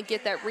just want to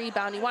get that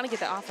rebound. You want to get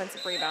that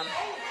offensive rebound.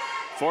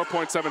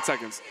 4.7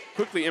 seconds.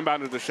 Quickly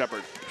inbounded to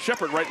Shepard.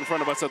 Shepard right in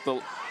front of us at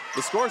the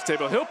scores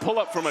table. He'll pull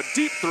up from a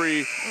deep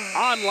three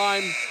on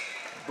line,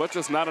 but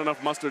just not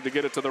enough mustard to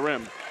get it to the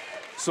rim.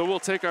 So we'll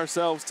take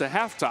ourselves to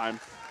halftime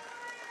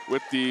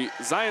with the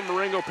Zion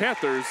Marengo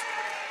Panthers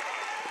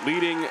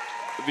leading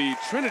the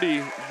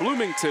Trinity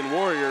Bloomington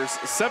Warriors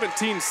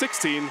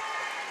 17-16.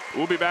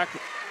 We'll be back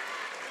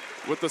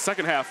with the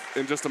second half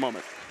in just a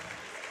moment.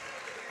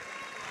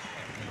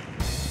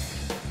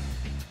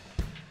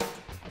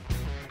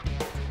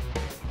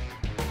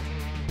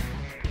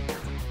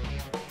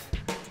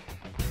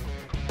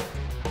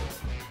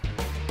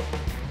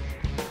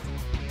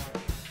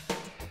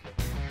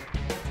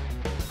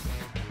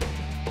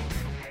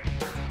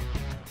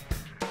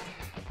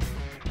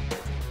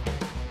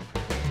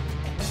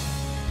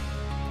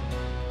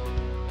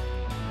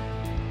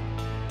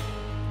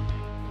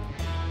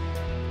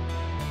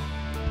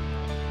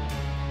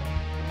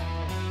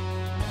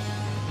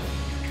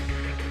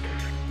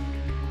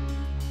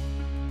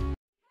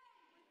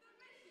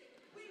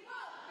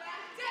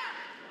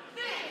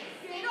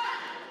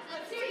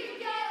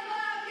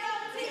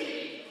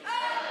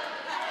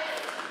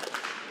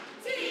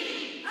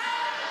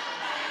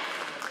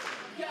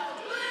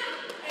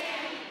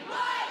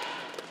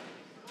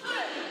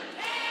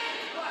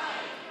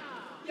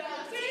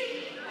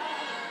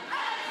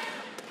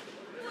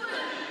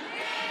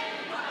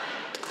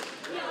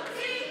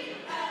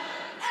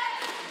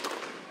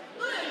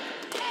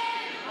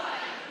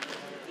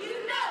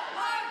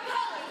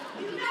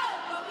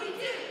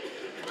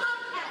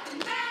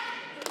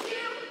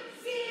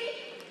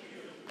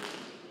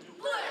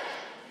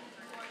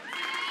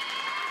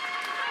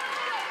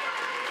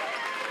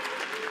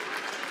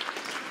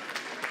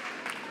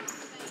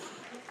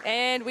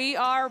 And we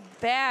are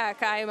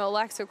back. I am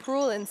Alexa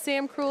Krull, and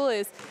Sam Krull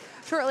is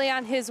shortly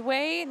on his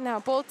way. Now,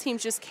 both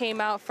teams just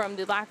came out from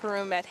the locker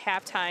room at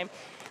halftime,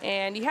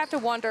 and you have to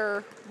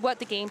wonder what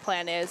the game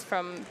plan is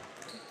from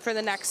for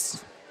the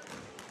next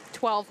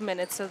 12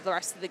 minutes of the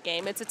rest of the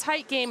game. It's a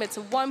tight game. It's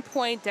a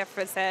 1-point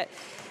deficit.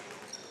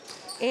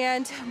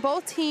 And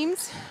both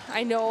teams,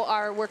 I know,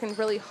 are working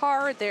really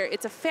hard.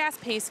 It's a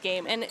fast-paced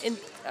game. And in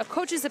a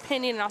coach's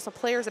opinion and also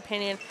player's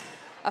opinion,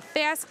 a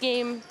fast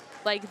game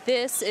like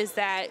this is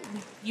that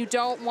you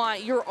don't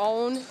want your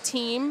own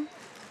team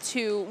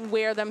to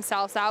wear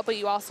themselves out, but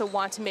you also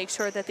want to make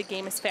sure that the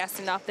game is fast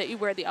enough that you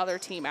wear the other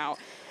team out.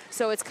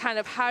 So it's kind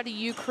of how do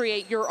you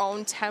create your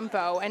own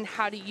tempo and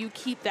how do you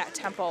keep that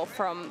tempo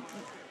from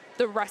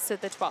the rest of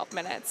the 12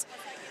 minutes.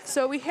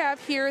 So we have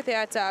here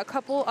that a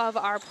couple of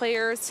our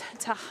players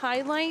to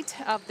highlight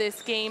of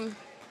this game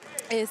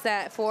is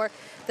that for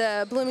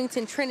the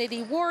Bloomington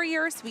Trinity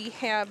Warriors, we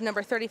have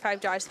number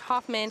 35, Josh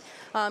Hoffman.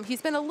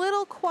 He's been a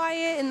little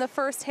quiet in the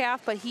first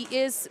half, but he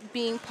is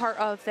being part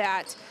of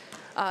that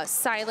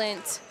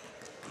silent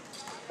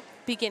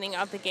beginning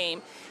of the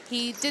game.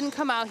 He didn't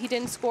come out, he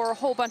didn't score a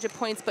whole bunch of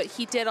points, but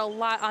he did a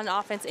lot on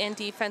offense and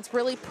defense,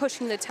 really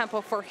pushing the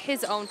tempo for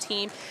his own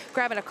team,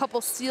 grabbing a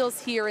couple steals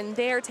here and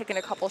there, taking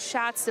a couple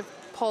shots to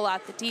pull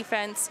out the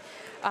defense.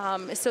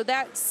 So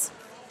that's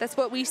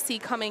what we see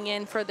coming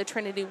in for the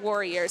Trinity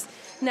Warriors.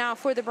 Now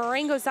for the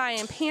Marengo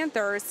Zion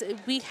Panthers,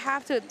 we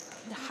have to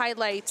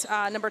highlight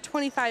number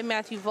 25,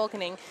 Matthew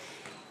Volkening.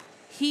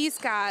 He's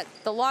got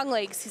the long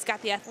legs, he's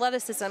got the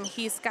athleticism,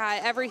 he's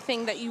got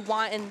everything that you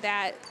want in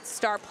that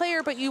star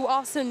player, but you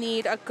also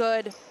need a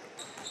good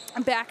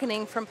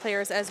backing from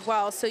players as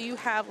well. So you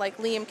have like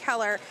Liam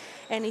Keller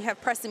and you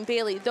have Preston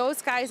Bailey.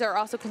 Those guys are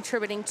also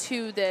contributing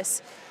to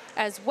this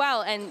as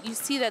well. And you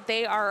see that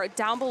they are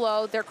down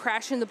below, they're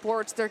crashing the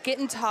boards, they're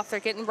getting tough, they're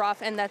getting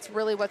rough, and that's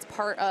really what's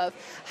part of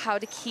how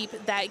to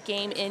keep that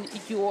game in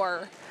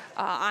your,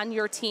 on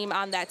your team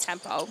on that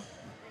tempo.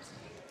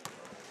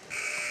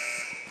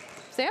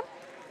 Sam?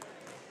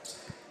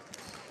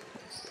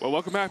 Well,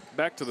 welcome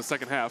back to the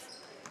second half.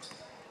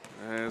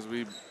 As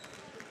we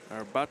are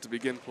about to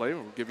begin play,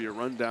 we'll give you a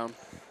rundown,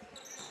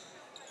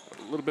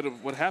 a little bit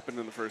of what happened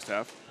in the first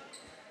half.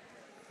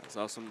 I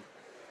saw some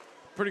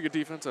pretty good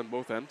defense on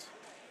both ends,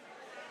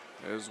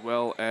 as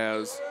well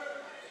as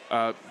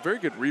very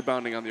good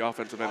rebounding on the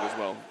offensive end as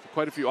well.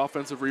 Quite a few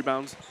offensive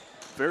rebounds,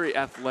 very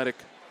athletic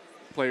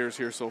players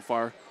here so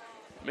far,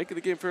 making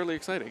the game fairly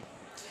exciting.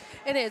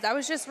 It is. I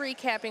was just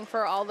recapping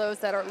for all those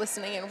that are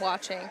listening and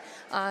watching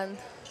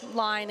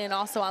online and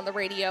also on the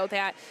radio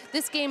that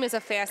this game is a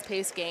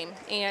fast-paced game,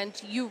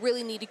 and you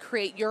really need to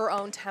create your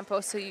own tempo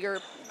so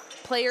your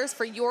players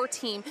for your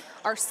team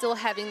are still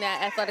having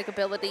that athletic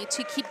ability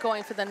to keep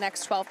going for the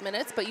next 12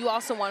 minutes, but you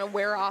also want to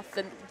wear off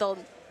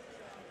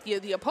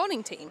the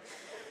opposing team.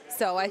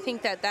 So I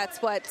think that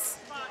that's what,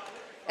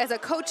 as a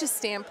coach's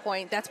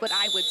standpoint, that's what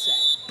I would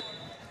say.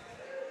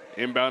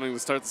 Inbounding to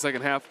start the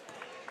second half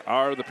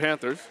are the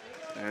Panthers.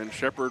 And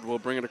Shepard will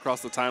bring it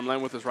across the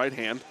timeline with his right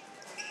hand.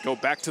 Go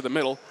back to the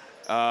middle.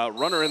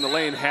 Runner in the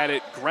lane had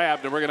it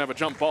grabbed, and we're going to have a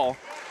jump ball.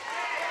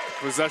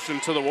 Possession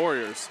to the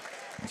Warriors.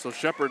 So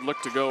Shepard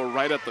looked to go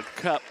right at the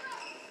cup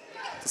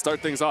to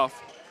start things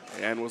off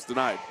and was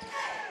denied.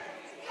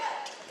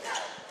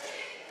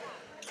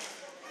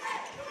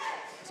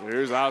 So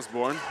here's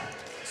Osborne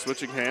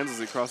switching hands as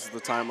he crosses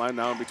the timeline,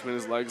 now in between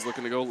his legs,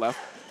 looking to go left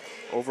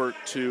over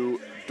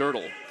to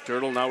Dirtle.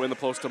 Dirtle now in the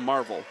post to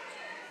Marvel.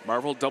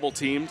 Marvel double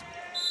teamed,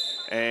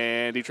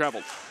 and he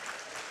traveled.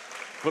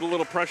 Put a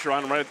little pressure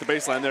on him right at the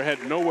baseline. There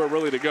had nowhere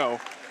really to go,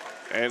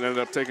 and ended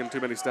up taking too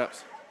many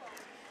steps.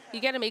 You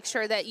got to make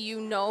sure that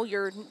you know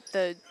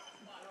the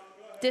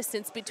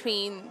distance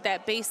between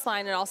that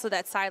baseline and also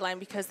that sideline,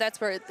 because that's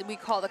where we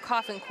call the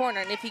coffin corner.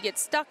 And if you get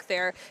stuck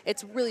there,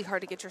 it's really hard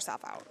to get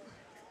yourself out.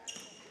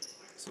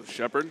 So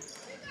Shepard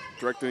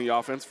directing the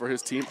offense for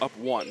his team, up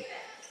 1.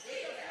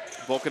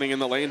 Volkening in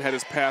the lane, had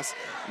his pass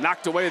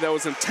knocked away that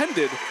was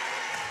intended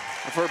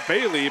for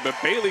Bailey, but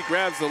Bailey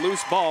grabs the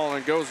loose ball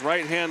and goes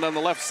right hand on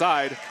the left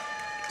side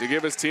to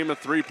give his team a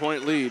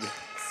 3-point lead.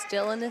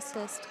 Still an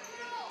assist.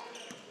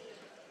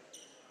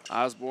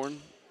 Osborne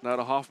now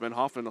to Hoffman.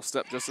 Hoffman will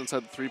step just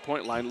inside the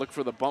 3-point line, look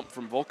for the bump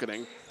from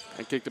Volkening,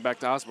 and kicked it back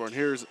to Osborne.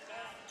 Here's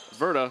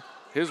Verta,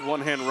 his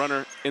one-hand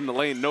runner in the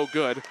lane, no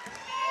good.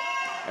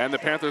 And the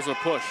Panthers will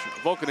push.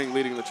 Volkening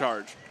leading the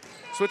charge.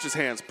 Switches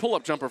hands,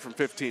 pull-up jumper from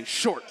 15,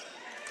 short.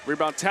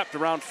 Rebound tapped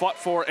around, fought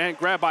for, and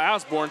grabbed by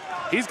Osborne.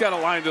 He's got a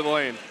line to the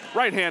lane.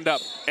 Right hand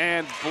up,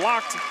 and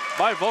blocked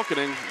by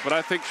Volkening, but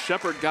I think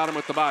Shepard got him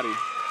with the body.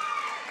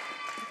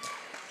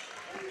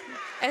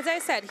 As I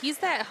said, he's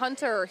that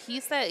hunter.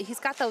 He's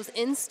got those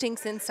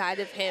instincts inside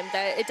of him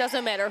that it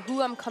doesn't matter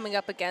who I'm coming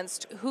up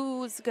against,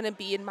 who's going to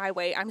be in my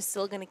way, I'm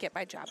still going to get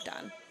my job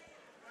done.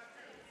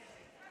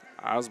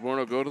 Osborne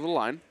will go to the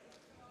line.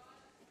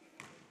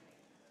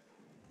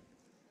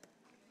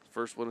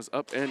 First one is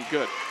up and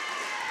good.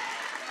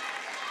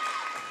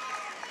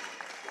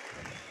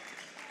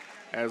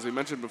 As we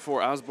mentioned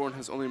before, Osborne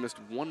has only missed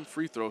 1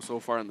 free throw so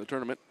far in the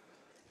tournament,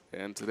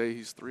 and today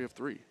he's 3 of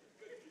 3.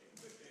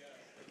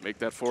 Make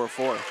that 4 of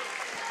 4.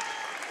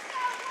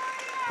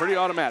 Pretty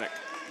automatic.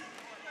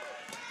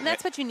 And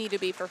that's what you need to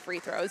be for free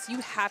throws. You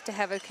have to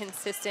have a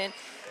consistent,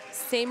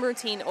 same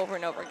routine over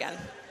and over again.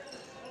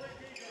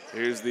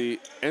 Here's the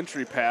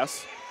entry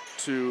pass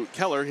to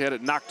Keller. He had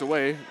it knocked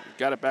away.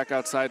 Got it back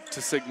outside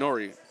to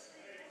Signori.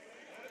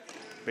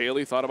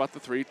 Bailey thought about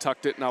the three,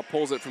 tucked it, now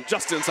pulls it from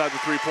just inside the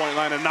three-point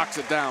line and knocks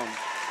it down.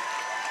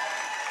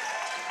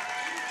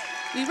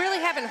 We really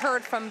haven't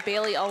heard from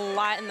Bailey a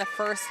lot in the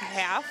first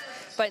half,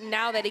 but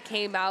now that he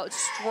came out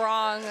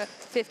strong,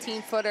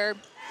 15-footer,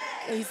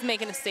 he's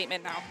making a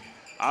statement now.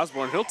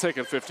 Osborne, he'll take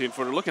a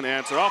 15-footer, looking to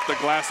answer off the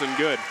glass and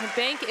good. The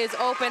bank is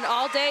open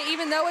all day,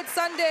 even though it's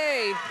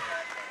Sunday.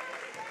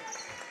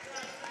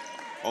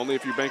 Only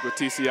if you bank with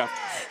TCF.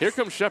 Here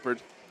comes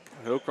Shepard.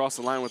 He'll cross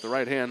the line with the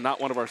right hand.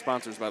 Not one of our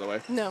sponsors, by the way.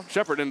 No.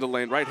 Shepard into the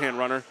lane, right-hand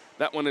runner.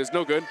 That one is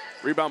no good.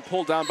 Rebound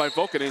pulled down by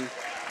Vokening.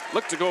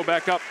 Look to go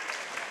back up.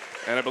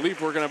 And I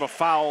believe we're going to have a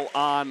foul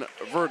on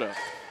Verda.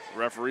 The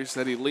referee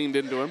said he leaned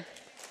into him.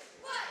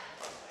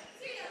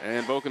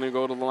 And Vokening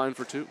go to the line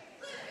for two.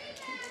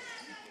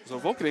 So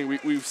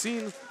Vokening, we've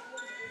seen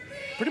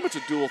pretty much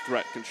a dual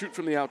threat. Can shoot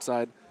from the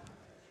outside.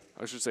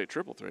 I should say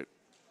triple threat.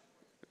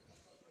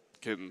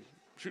 Can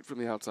shoot from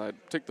the outside,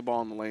 take the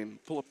ball in the lane,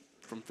 pull up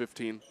from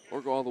 15, or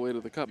go all the way to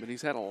the cup. And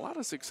he's had a lot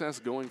of success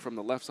going from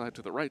the left side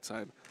to the right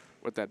side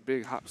with that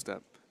big hop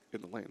step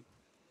in the lane.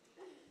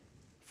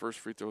 First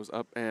free throw is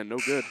up and no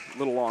good, a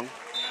little long.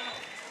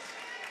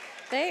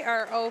 They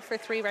are 0 for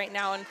 3 right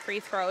now in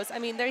free throws. I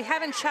mean, they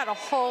haven't shot a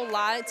whole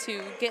lot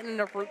to get in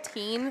a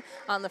routine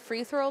on the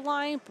free throw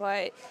line,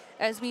 but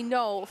as we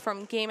know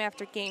from game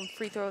after game,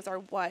 free throws are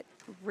what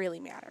really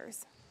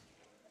matters.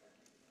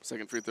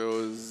 Second free throw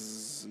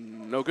is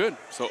no good.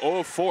 So 0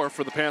 of 4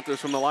 for the Panthers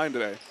from the line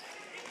today.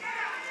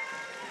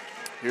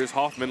 Here's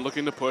Hoffman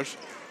looking to push.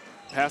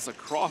 Pass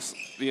across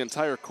the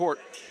entire court.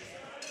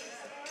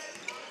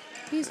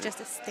 He's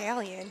just a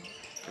stallion.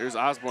 Here's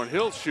Osborne.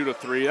 He'll shoot a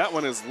three. That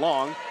one is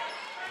long.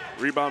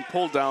 Rebound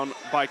pulled down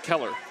by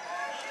Keller.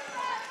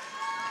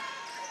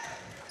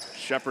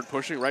 Shepard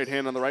pushing, right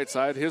hand on the right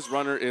side. His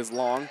runner is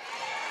long.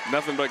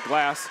 Nothing but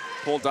glass,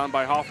 pulled down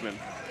by Hoffman.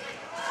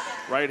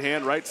 Right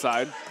hand, right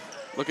side.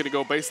 Looking to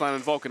go baseline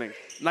and Vokening.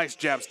 Nice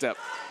jab step.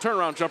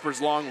 Turnaround jumper's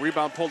long.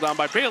 Rebound pulled down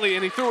by Bailey,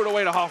 and he threw it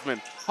away to Hoffman.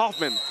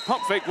 Hoffman,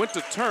 pump fake, went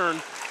to turn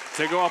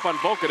to go up on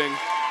Vokening,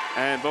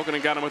 and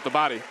Vokening got him with the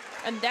body.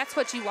 And that's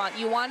what you want.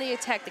 You want to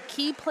attack the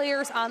key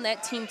players on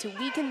that team to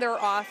weaken their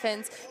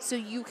offense so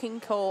you can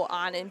go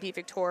on and be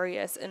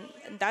victorious. And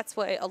that's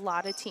what a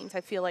lot of teams,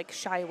 I feel like,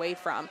 shy away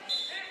from.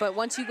 But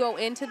once you go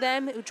into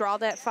them, draw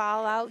that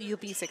foul out, you'll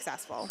be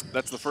successful.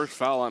 That's the first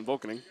foul on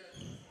Vokening.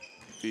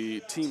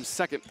 The team's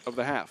second of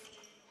the half.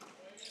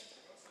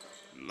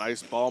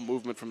 Nice ball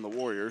movement from the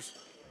Warriors.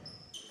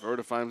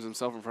 Verda finds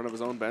himself in front of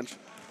his own bench.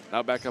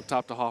 Now back up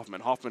top to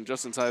Hoffman. Hoffman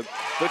just inside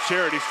the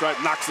charity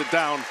stripe, knocks it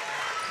down.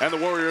 And the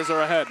Warriors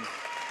are ahead,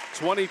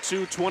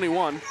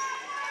 22-21.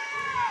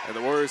 And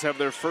the Warriors have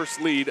their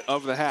first lead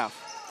of the half.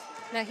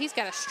 Now he's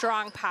got a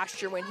strong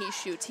posture when he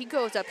shoots. He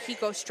goes up, he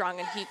goes strong,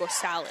 and he goes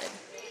solid.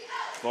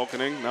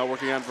 Vokening now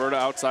working on Verda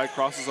outside,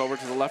 crosses over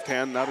to the left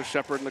hand, now to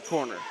Shepard in the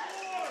corner.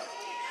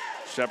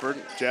 Shepard,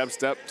 jab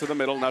step to the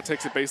middle, now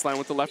takes it baseline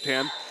with the left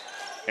hand.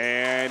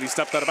 And he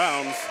stepped out of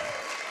bounds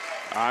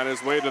on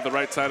his way to the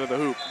right side of the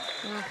hoop.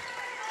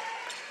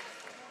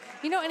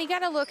 You know, and you got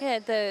to look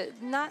at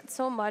not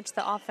so much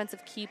the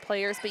offensive key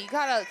players, but you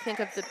got to think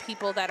of the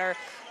people that are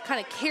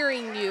kind of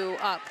carrying you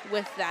up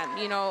with them.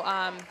 You know,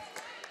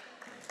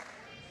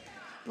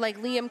 like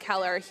Liam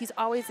Keller, he's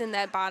always in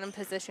that bottom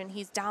position.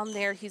 He's down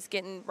there, he's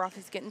getting rough,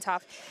 he's getting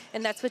tough.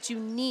 And that's what you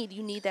need.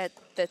 You need that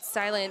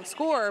silent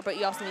scorer, but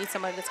you also need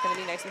somebody that's going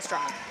to be nice and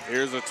strong.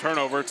 Here's a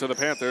turnover to the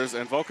Panthers,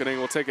 and Vokening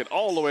will take it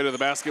all the way to the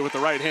basket with the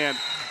right hand.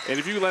 And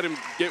if you let him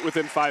get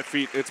within 5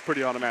 feet, it's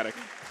pretty automatic.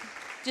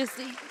 Just,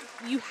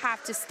 you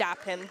have to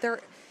stop him.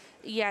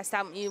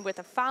 Stop him with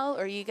a foul,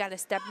 or you got to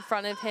step in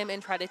front of him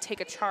and try to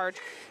take a charge,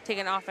 take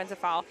an offensive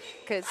foul,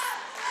 because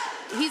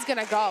he's going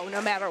to go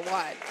no matter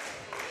what.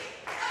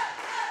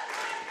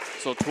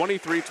 So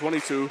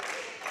 23-22,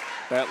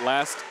 that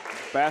last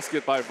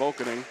basket by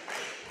Vokening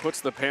puts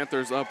the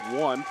Panthers up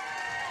 1.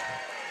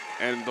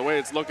 And the way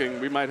it's looking,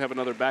 we might have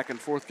another back and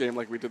forth game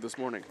like we did this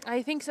morning.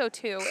 I think so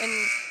too.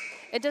 And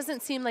it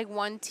doesn't seem like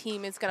one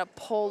team is going to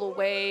pull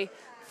away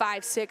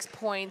 5-6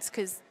 points,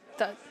 because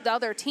the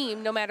other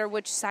team, no matter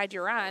which side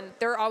you're on,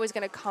 they're always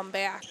going to come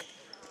back.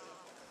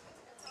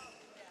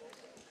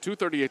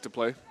 2:38 to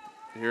play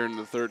here in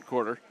the third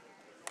quarter.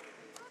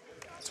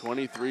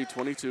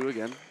 23-22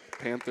 again.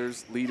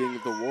 Panthers leading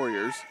the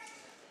Warriors.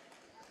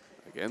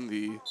 Again,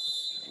 the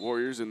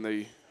Warriors in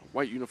the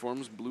white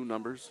uniforms, blue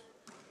numbers,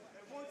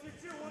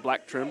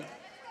 black trim.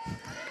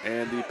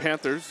 And the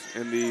Panthers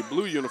in the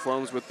blue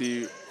uniforms with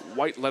the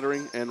white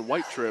lettering and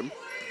white trim.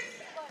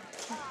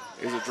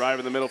 Is a drive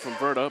in the middle from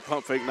Verda.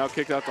 Pump fake now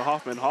kicked out to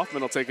Hoffman.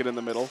 Hoffman will take it in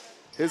the middle.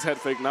 His head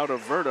fake now to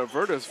Verda.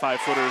 Verda's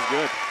 5-footer is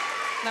good.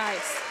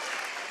 Nice.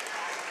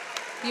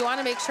 You want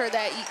to make sure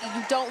that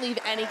you don't leave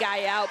any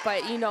guy out,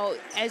 but, you know,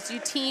 as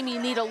your team,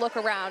 you need to look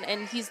around,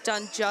 and he's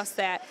done just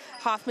that.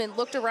 Hoffman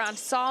looked around,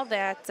 saw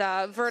that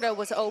Verda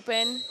was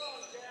open.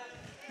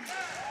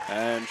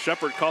 And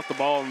Shepard caught the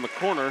ball in the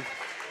corner,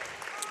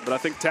 but I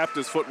think tapped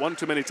his foot one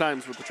too many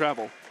times with the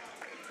travel.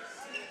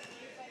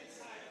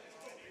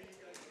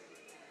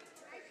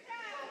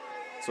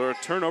 So a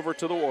turnover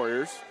to the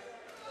Warriors,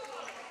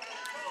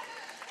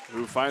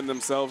 who find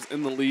themselves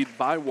in the lead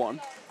by 1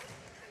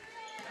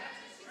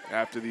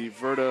 after the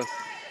Verda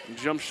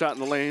jump shot in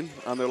the lane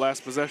on their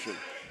last possession.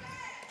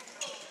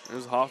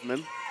 There's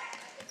Hoffman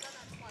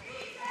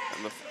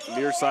in the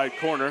near side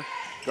corner,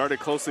 guarded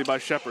closely by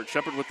Shepard.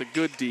 Shepard with the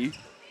good D.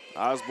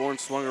 Osborne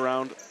swung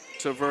around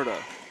to Verda.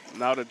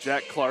 Now to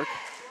Jack Clark,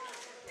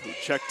 who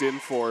checked in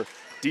for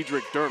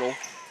Diedrich Dirtle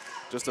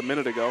just a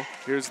minute ago.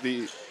 Here's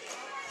the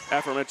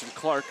aforementioned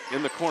Clark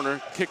in the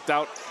corner, kicked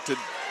out to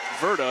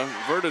Verda.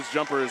 Verda's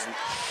jumper is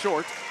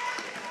short.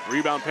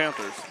 Rebound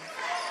Panthers.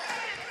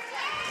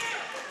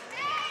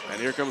 And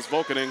here comes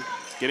Volkening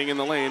getting in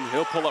the lane.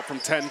 He'll pull up from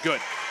 10,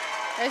 good.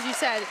 As you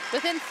said,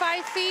 within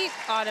 5 feet,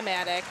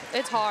 automatic.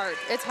 It's hard.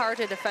 It's hard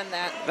to defend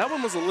that. That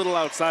one was a little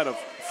outside of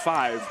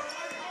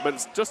 5, but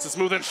it's just as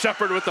smooth. And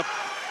Shepard with the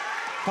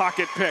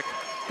pocket pick.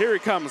 Here he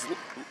comes.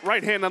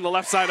 Right hand on the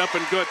left side, up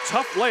and good.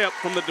 Tough layup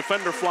from the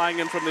defender flying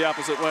in from the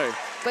opposite way.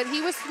 But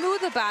he was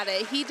smooth about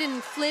it. He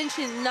didn't flinch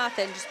in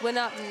nothing. Just went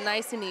up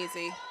nice and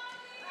easy.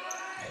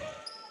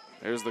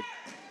 There's the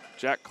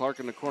Jack Clark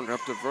in the corner,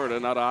 up to Verda,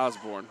 now to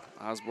Osborne.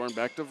 Osborne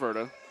back to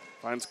Verda,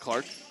 finds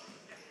Clark.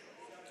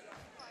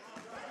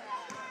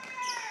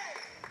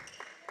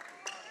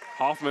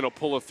 Hoffman will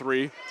pull a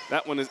 3.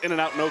 That one is in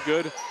and out, no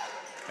good.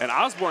 And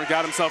Osborne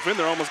got himself in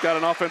there, almost got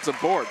an offensive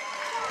board.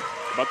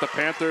 But the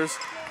Panthers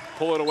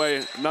pull it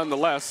away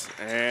nonetheless,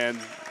 and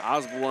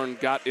Osborne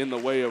got in the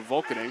way of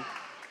Volkening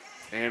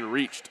and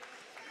reached.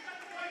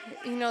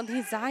 You know,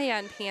 these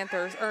Zion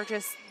Panthers are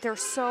just, they're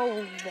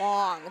so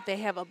long. They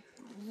have a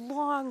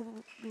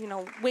long, you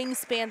know,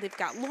 wingspan. They've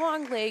got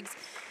long legs.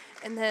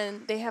 And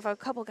then they have a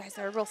couple guys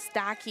that are real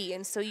stocky.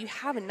 And so you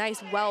have a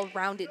nice,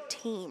 well-rounded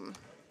team.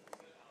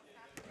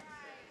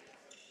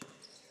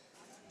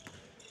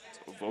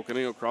 So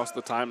Volkening across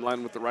the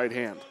timeline with the right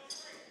hand.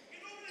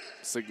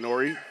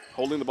 Signori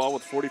holding the ball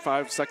with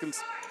 45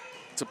 seconds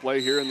to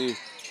play here in the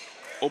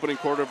opening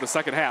quarter of the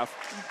second half.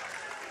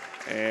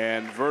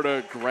 And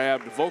Verda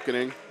grabbed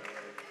Volkening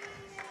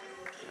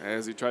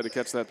as he tried to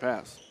catch that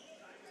pass.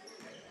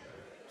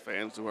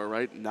 Fans to our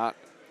right, not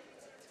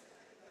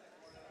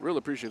real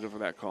appreciative of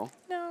that call.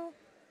 No.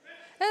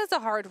 It's a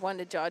hard one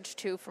to judge,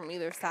 too, from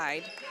either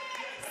side.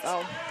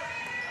 So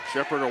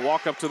Shepard will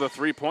walk up to the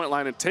three-point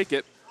line and take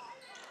it.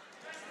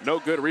 No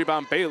good.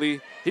 Rebound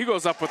Bailey. He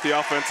goes up with the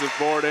offensive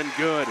board and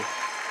good.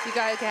 You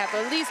got to have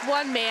at least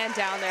one man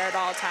down there at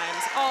all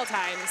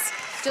times,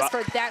 just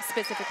for that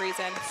specific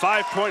reason.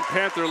 5-point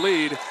Panther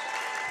lead.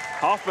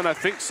 Hoffman, I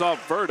think, saw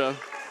Verda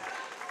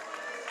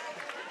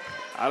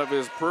out of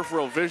his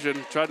peripheral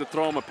vision, tried to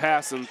throw him a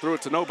pass and threw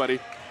it to nobody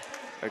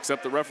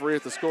except the referee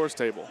at the scores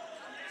table.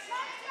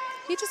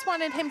 He just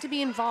wanted him to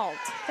be involved.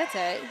 That's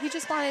it. He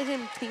just wanted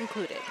him to be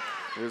included.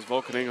 Here's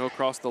Volkening. He'll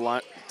cross the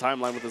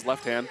timeline with his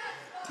left hand.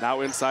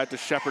 Now inside to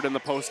Shepard in the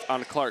post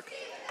on Clark.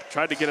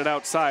 Tried to get it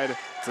outside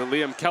to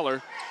Liam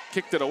Keller.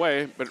 Kicked it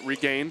away, but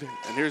regained.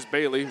 And here's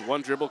Bailey.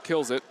 One dribble,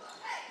 kills it.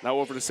 Now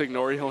over to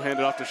Signori. He'll hand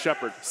it off to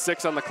Shepard.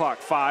 6 on the clock.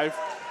 5,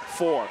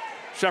 4.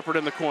 Shepard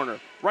in the corner.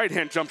 Right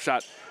hand jump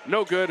shot.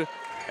 No good.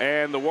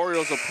 And the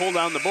Warriors will pull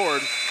down the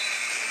board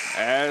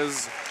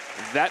as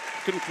that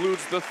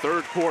concludes the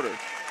third quarter.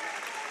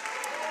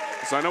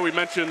 So I know we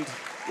mentioned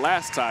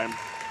last time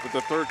that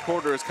the third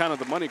quarter is kind of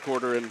the money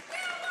quarter, and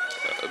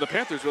the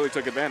Panthers really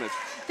took advantage.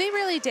 They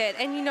really did.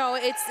 And, you know,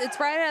 it's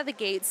right out of the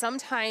gate.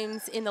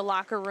 Sometimes in the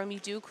locker room you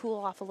do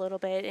cool off a little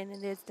bit, and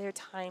it is their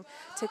time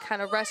to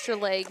kind of rest your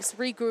legs,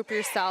 regroup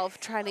yourself,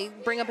 try to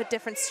bring up a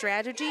different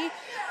strategy.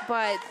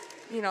 But,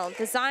 you know,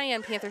 the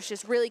Zion Panthers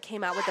just really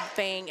came out with a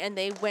bang, and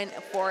they went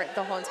for it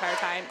the whole entire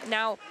time.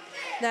 Now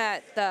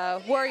that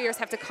the Warriors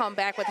have to come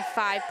back with a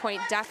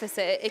 5-point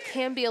deficit, it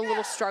can be a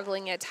little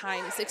struggling at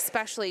times,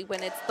 especially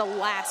when it's the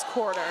last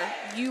quarter.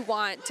 You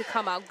want to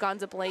come out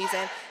guns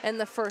a-blazing in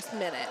the first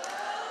minute.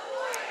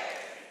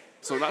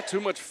 So not too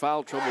much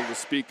foul trouble to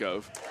speak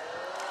of.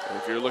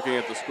 If you're looking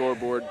at the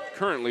scoreboard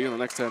currently, and the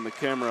next time the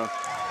camera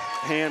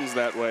pans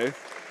that way,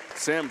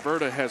 Sam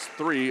Verda has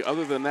 3.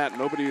 Other than that,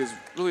 nobody is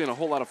really in a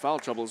whole lot of foul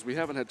trouble, as we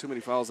haven't had too many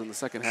fouls in the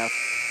second half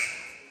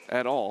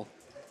at all.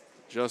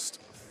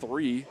 Just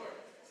 3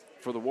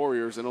 for the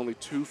Warriors and only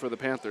 2 for the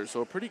Panthers.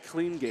 So a pretty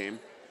clean game,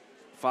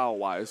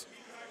 foul-wise.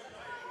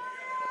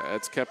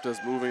 It's kept us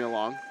moving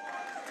along.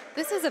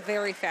 This is a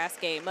very fast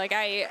game. Like,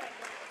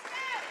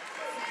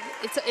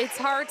 it's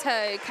hard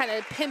to kind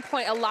of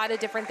pinpoint a lot of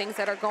different things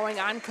that are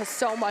going on because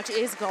so much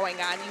is going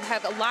on. You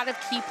have a lot of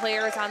key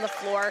players on the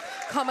floor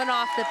coming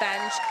off the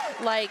bench,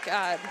 like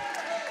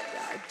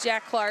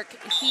Jack Clark.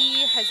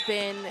 He has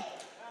been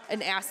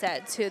an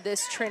asset to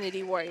this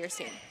Trinity Warriors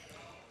team.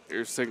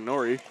 Here's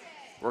Signori.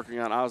 working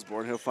on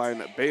Osborne. He'll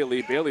find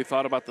Bailey. Bailey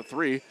thought about the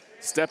three,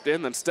 stepped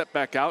in, then stepped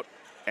back out,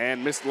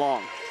 and missed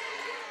long.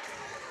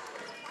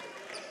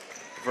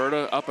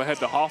 Verda up ahead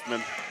to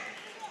Hoffman.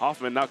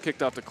 Hoffman now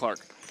kicked out to Clark.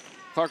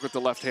 Clark with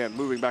the left hand,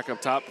 moving back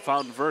up top,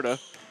 found Verda.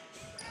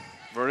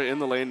 Verda in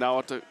the lane, now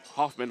out to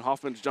Hoffman.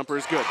 Hoffman's jumper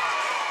is good.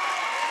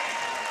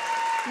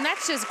 And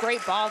that's just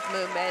great ball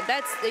movement.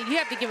 You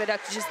have to give it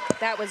up to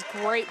that was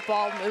great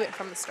ball movement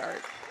from the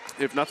start.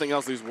 If nothing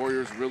else, these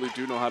Warriors really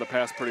do know how to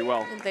pass pretty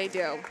well. They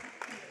do.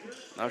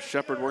 Now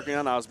Shepard working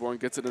on Osborne,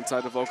 gets it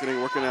inside of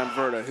Vokening, working on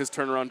Verda. His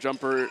turnaround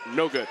jumper,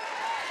 no good.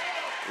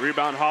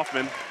 Rebound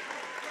Hoffman.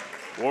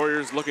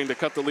 Warriors looking to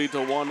cut the lead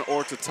to 1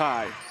 or to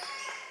tie.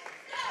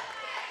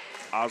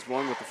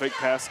 Osborne with the fake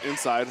pass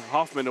inside.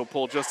 Hoffman will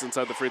pull just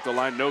inside the free throw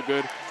line, no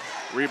good.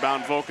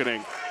 Rebound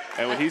Vokening.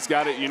 And when he's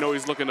got it, you know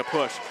he's looking to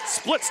push.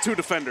 Splits 2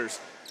 defenders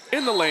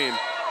in the lane.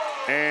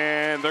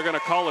 And they're gonna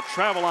call a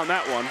travel on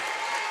that one,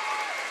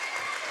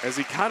 as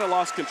he kind of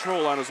lost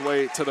control on his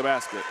way to the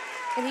basket.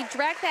 And he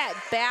dragged that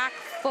back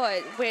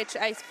foot, which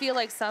I feel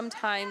like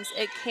sometimes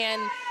it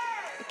can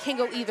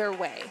go either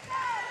way.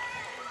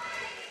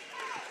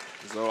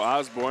 So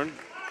Osborne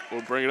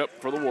will bring it up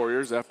for the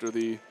Warriors after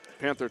the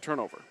Panther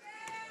turnover.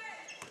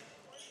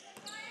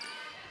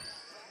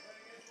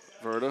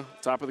 Verda,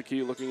 top of the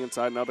key, looking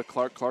inside now to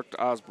Clark. Clark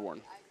to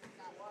Osborne.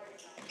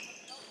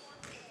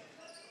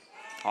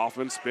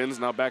 Hoffman spins,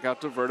 now back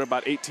out to Verda,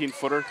 about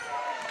 18-footer.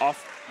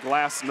 Off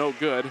glass, no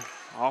good.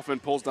 Hoffman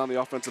pulls down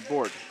the offensive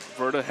board.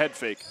 Verda head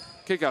fake,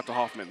 kick out to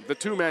Hoffman. The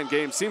two-man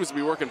game seems to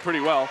be working pretty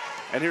well.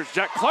 And here's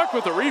Jack Clark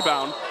with a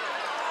rebound.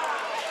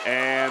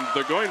 And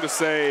they're going to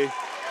say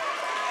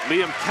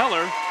Liam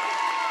Keller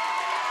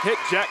hit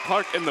Jack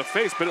Clark in the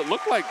face, but it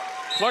looked like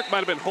Clark might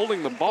have been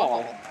holding the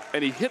ball,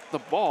 and he hit the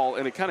ball,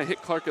 and it kind of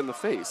hit Clark in the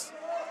face.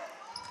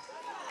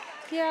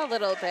 Yeah, a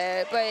little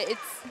bit, but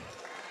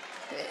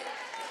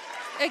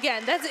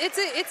again,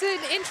 it's an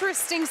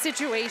interesting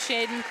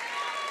situation.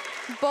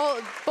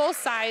 Both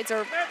sides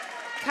are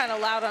kind of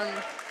loud on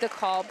the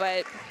call,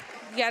 but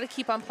you got to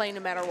keep on playing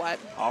no matter what.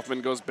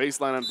 Hoffman goes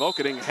baseline on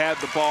Vokening, had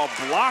the ball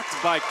blocked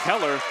by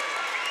Keller.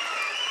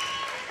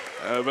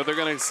 But they're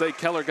going to say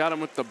Keller got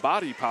him with the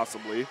body,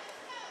 possibly.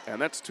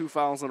 And that's 2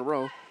 fouls in a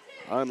row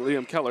on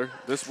Liam Keller.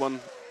 This one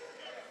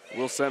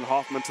will send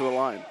Hoffman to the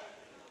line.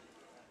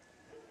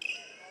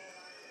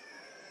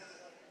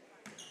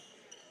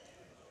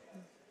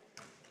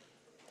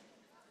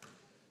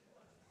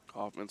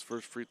 Hoffman's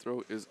first free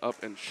throw is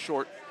up and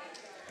short.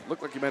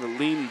 Looked like he might have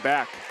leaned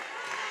back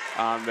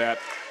on that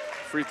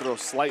free throw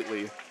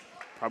slightly.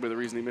 Probably the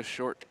reason he missed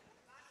short.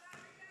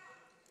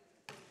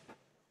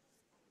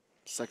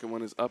 Second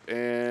one is up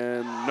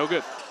and no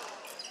good.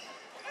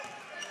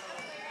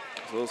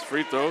 So those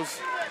free throws,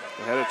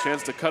 they had a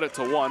chance to cut it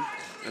to 1.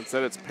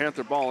 Instead, it's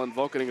Panther ball, and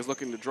Vokening is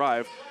looking to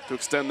drive to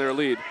extend their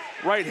lead.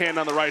 Right hand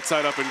on the right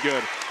side, up and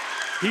good.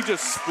 He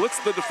just splits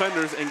the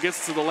defenders and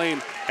gets to the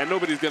lane, and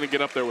nobody's going to get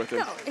up there with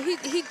him. No,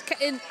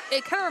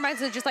 it kind of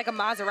reminds me of just like a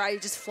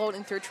Maserati just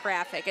floating through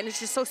traffic, and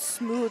it's just so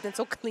smooth and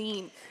so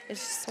clean.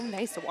 It's just so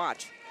nice to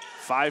watch.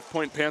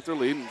 5-point Panther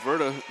lead.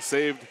 Verda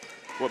saved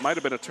what might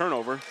have been a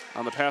turnover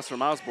on the pass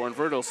from Osborne.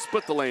 Verda will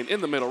split the lane in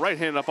the middle, right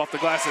hand up off the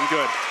glass, and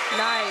good.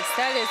 Nice.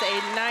 That is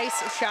a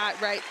nice shot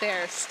right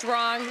there.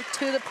 Strong,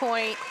 to the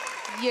point.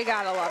 You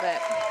got to love it.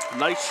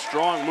 Nice,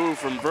 strong move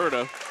from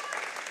Verda.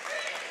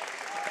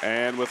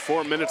 And with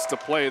 4 minutes to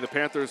play, the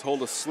Panthers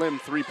hold a slim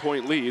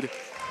 3-point lead.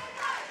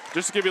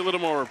 Just to give you a little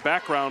more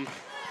background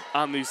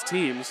on these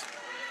teams,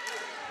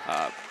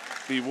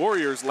 the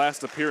Warriors'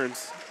 last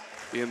appearance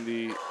in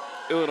the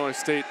Illinois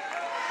State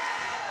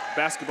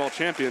Basketball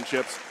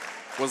Championships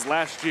was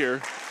last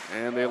year,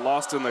 and they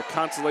lost in the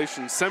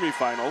consolation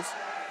semifinals.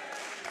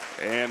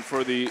 And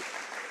for the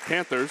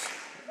Panthers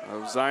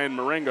of Zion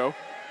Marengo,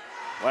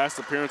 last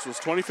appearance was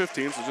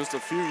 2015, so just a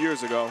few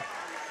years ago.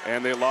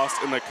 And they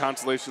lost in the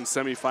consolation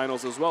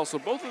semifinals as well. So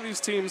both of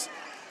these teams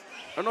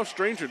are no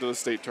stranger to the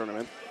state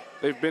tournament.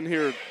 They've been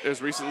here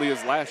as recently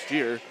as last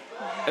year,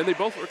 and they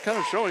both were kind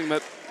of showing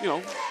that, you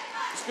know,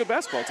 it's good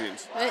basketball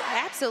teams.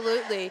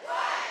 Absolutely.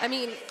 I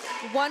mean,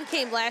 one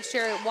came last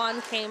year,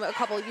 one came a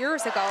couple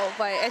years ago,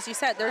 but as you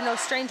said, they're no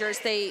strangers.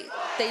 They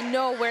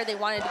know where they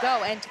wanted to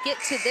go, and to get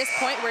to this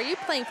point where you're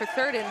playing for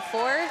 3rd and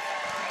 4th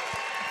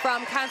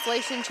from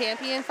consolation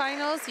champion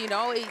finals, you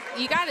know,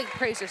 you got to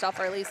praise yourself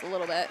for at least a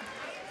little bit.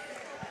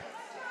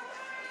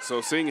 So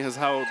seeing as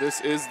how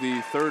this is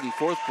the 3rd and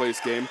 4th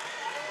place game,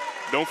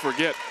 don't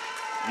forget,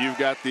 you've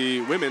got the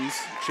women's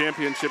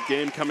championship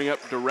game coming up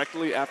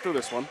directly after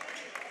this one.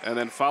 And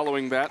then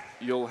following that,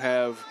 you'll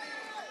have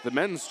the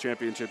men's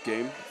championship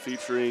game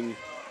featuring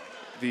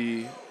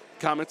the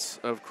Comets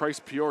of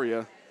Christ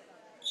Peoria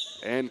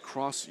and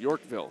Cross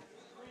Yorkville.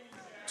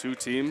 2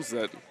 teams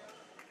that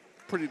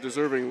pretty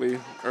deservingly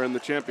are in the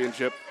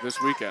championship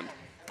this weekend.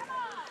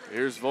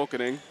 Here's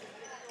Vokening.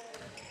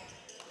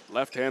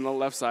 Left hand on the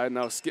left side,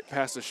 now skip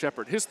past to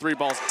Shepard. His 3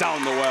 ball's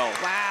down the well.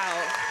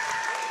 Wow,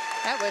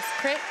 that was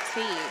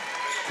pretty.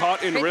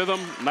 Caught in rhythm,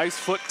 nice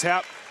foot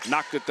tap,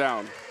 knocked it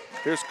down.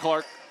 Here's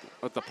Clark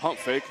with the pump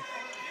fake.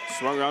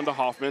 Swung around to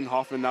Hoffman.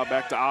 Hoffman now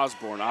back to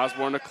Osborne.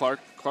 Osborne to Clark.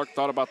 Clark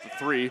thought about the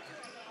three.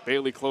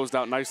 Bailey closed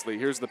out nicely.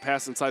 Here's the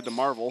pass inside to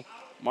Marvel.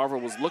 Marvel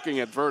was looking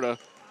at Verda,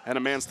 and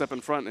a man step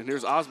in front, and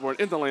here's Osborne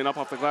in the lane, up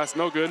off the glass,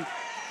 no good.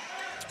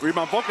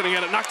 Rebound, Volkening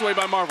had it knocked away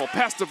by Marvel.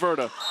 Pass to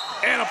Verda,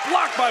 and a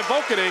block by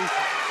Volkening.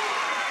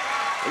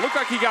 It looked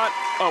like he got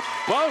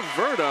above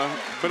Verda,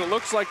 but it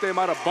looks like they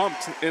might have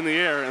bumped in the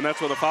air, and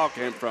that's where the foul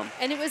came from.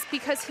 And it was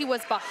because he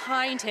was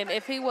behind him.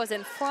 If he was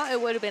in front,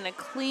 it would have been a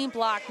clean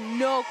block,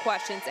 no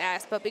questions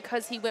asked. But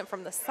because he went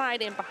from the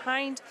side and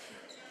behind,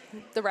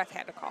 the ref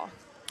had to call.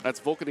 That's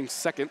Volkening's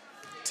second,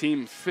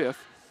 team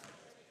fifth.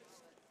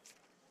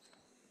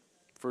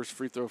 First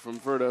free throw from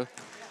Verda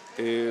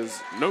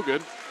is no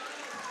good.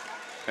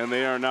 And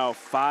they are now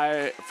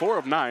 4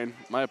 of 9.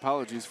 My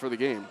apologies for the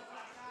game.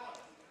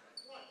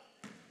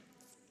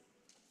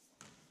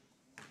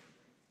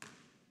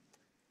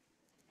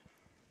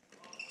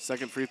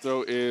 Second free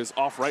throw is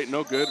off right,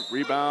 no good.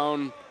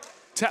 Rebound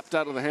tapped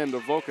out of the hand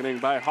of Volkening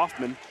by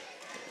Hoffman,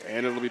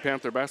 and it'll be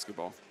Panther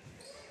basketball.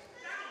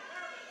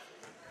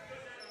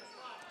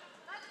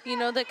 You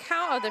know, the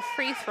count of the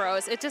free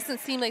throws, it doesn't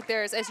seem like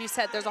there's, as you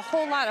said, there's a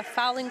whole lot of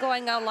fouling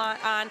going on,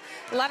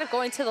 a lot of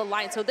going to the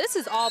line. So this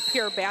is all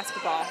pure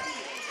basketball.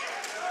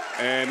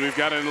 And we've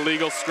got an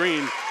illegal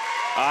screen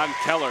on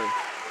Keller.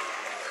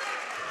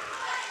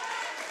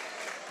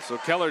 So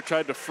Keller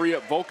tried to free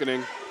up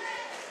Volkening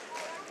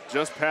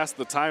just past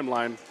the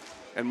timeline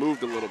and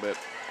moved a little bit.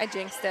 I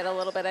jinxed it a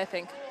little bit, I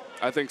think.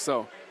 I think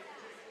so.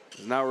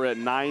 Now we're at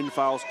 9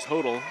 fouls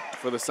total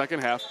for the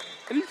second half.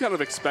 And you kind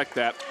of expect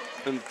that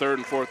in the third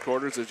and fourth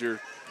quarters as you're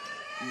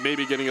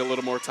maybe getting a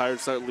little more tired,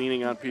 start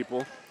leaning on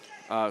people,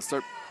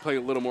 start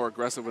playing a little more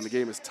aggressive when the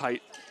game is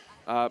tight.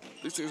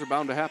 These things are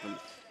bound to happen.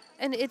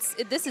 And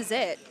this is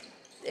it.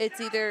 It's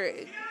either...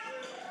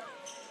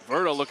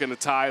 Verda looking to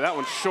tie. That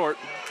one's short.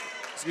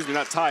 Excuse me,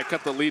 not tie,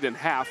 cut the lead in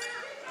half.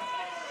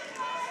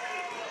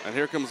 And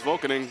here comes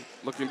Volkening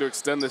looking to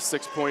extend this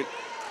 6-point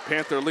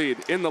Panther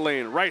lead. In the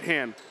lane, right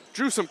hand.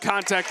 Drew some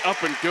contact,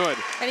 up and good.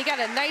 And he got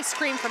a nice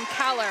screen from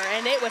Keller,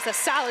 and it was a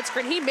solid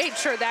screen. He made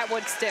sure that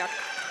would stick.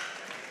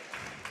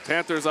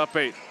 Panthers up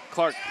 8.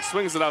 Clark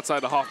swings it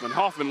outside to Hoffman.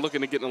 Hoffman looking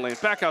to get in the lane.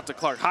 Back out to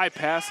Clark. High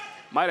pass.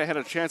 Might have had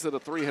a chance at a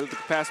three had the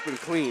pass been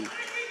clean.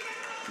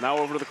 Now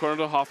over to the corner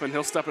to Hoffman.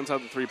 He'll step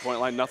inside the three-point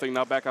line. Nothing.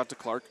 Now back out to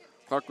Clark.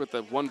 Clark with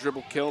the one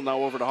dribble kill. Now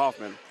over to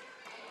Hoffman.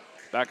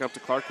 Back up to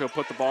Clark. He'll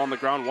put the ball on the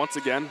ground once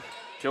again.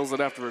 Kills it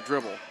after a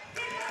dribble.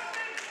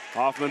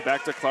 Hoffman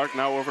back to Clark.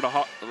 Now over to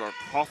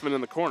Hoffman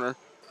in the corner.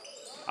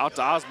 Out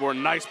to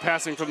Osborne. Nice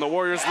passing from the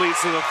Warriors. Leads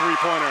to the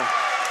three-pointer.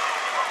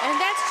 And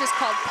that's just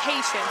called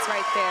patience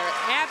right there.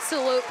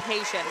 Absolute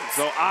patience.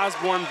 So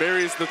Osborne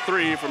buries the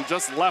three from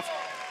just left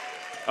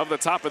of the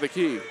top of the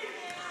key.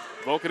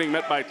 Volkening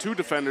met by two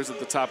defenders at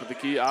the top of the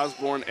key,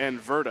 Osborne and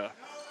Verda.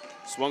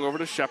 Swung over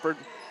to Shepard.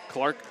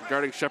 Clark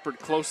guarding Shepard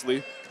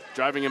closely,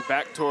 driving him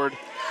back toward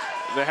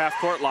the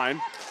half-court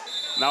line.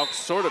 Now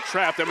sort of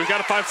trapped, and we've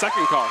got a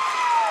 5-second call.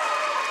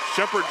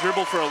 Shepard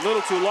dribbled for a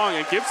little too long,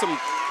 and give some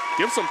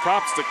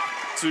props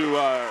to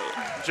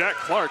Jack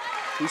Clark,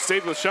 who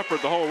stayed with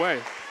Shepard the whole way.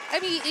 I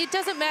mean, it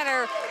doesn't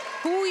matter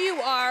who you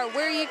are,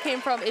 where you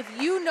came from. If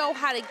you know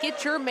how to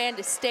get your man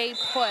to stay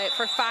put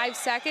for 5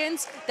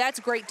 seconds, that's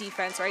great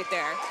defense right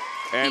there.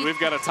 And we've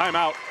got a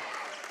timeout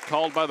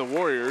called by the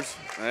Warriors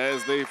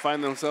as they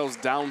find themselves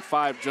down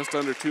 5, just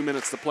under 2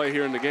 minutes to play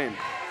here in the game.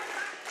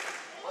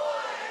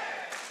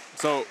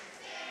 So,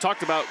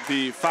 talked about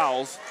the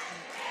fouls.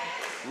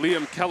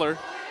 Liam Keller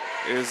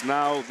is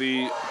now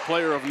the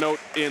player of note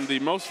in the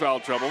most foul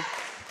trouble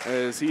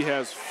as he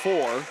has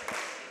 4.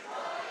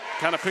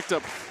 Kind of picked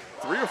up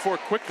 3 or 4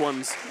 quick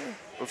ones,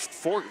 or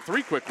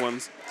 3 quick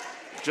ones,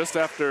 just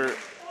after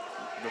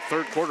the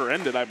third quarter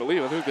ended, I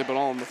believe. I think they've been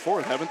all in the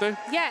fourth, haven't they?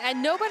 Yeah,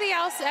 and nobody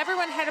else,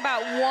 everyone had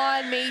about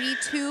 1, maybe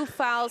 2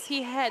 fouls.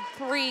 He had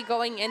 3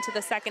 going into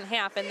the second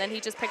half, and then he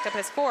just picked up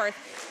his 4th.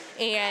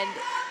 And,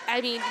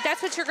 I mean,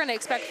 that's what you're going to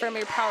expect from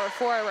your power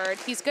forward.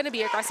 He's going to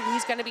be aggressive,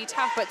 he's going to be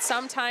tough, but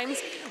sometimes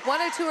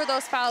 1 or 2 of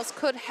those fouls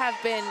could have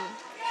been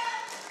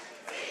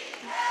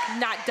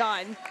not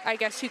done, I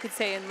guess you could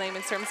say in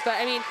layman's terms. But,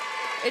 I mean,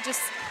 it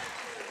just...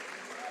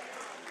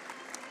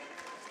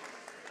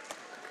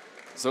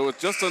 So with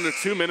just under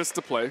 2 minutes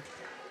to play,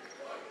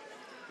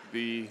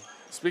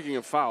 speaking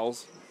of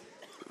fouls,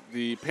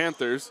 the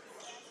Panthers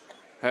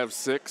have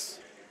 6,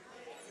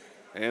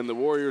 and the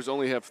Warriors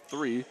only have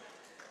 3.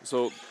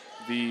 So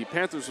the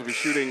Panthers will be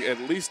shooting at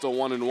least a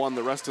 1-and-1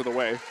 the rest of the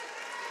way.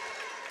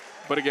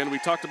 But again, we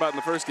talked about in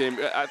the first game,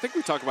 I think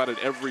we talk about it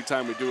every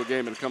time we do a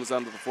game and it comes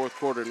down to the fourth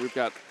quarter and we've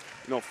got,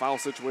 a foul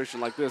situation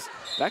like this.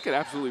 That could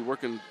absolutely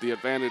work in the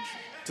advantage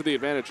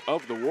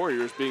of the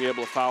Warriors being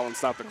able to foul and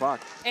stop the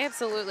clock.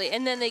 Absolutely.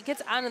 And then it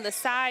gets onto the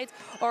sides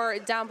or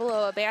down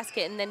below a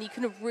basket, and then you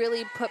can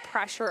really put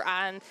pressure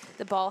on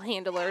the ball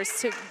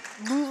handlers to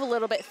move a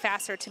little bit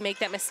faster to make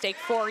that mistake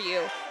for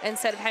you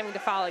instead of having to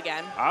foul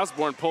again.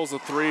 Osborne pulls a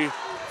 3,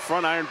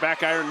 front iron,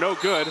 back iron, no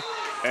good.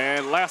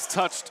 And last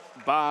touched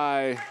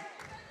by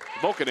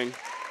Volkening.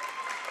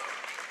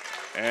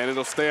 And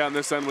it'll stay on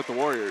this end with the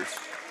Warriors.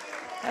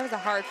 That was a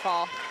hard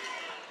fall.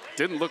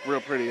 Didn't look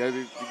real pretty.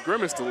 He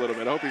grimaced a little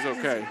bit. I hope he's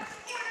okay.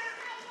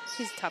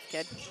 He's a tough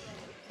kid.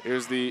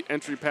 Here's the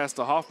entry pass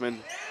to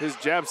Hoffman. His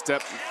jab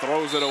step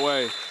throws it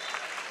away.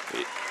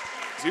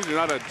 It's usually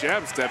not a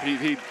jab step.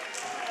 He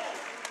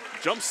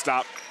jump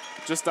stopped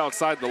just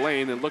outside the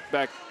lane and looked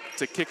back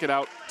to kick it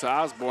out to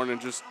Osborne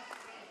and just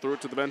threw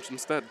it to the bench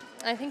instead.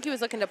 I think he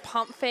was looking to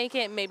pump fake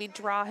it and maybe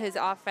draw his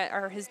offense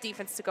or his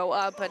defense to go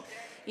up, but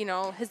you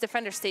know, his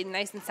defender stayed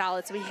nice and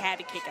solid, so he had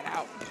to kick it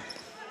out.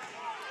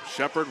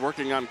 Shepard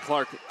working on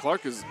Clark.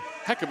 Clark is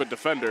heck of a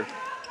defender.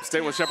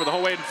 Staying with Shepard the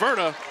whole way, and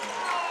Verda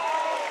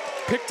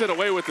picked it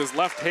away with his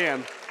left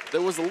hand.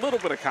 There was a little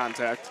bit of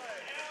contact.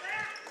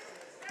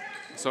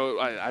 So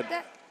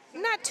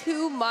not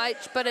too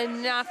much, but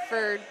enough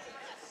for,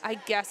 I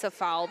guess, a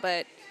foul,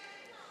 but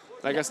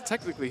I guess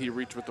technically he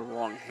reached with the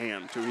wrong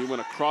hand, too. He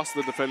went across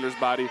the defender's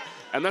body,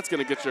 and that's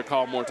going to get you a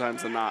call more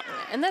times than not.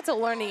 And that's a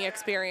learning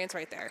experience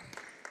right there.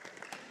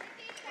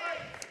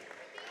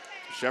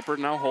 Shepard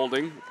now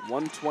holding,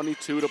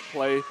 1:22 to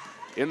play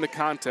in the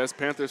contest.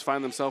 Panthers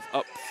find themselves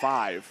up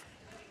 5.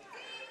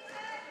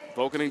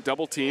 Vokening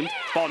double teamed,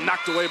 ball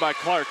knocked away by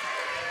Clark.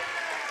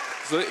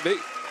 So they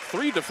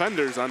 3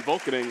 defenders on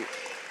Vokening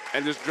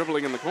and just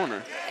dribbling in the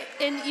corner.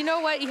 And you know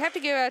what? You have to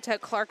give it to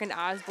Clark and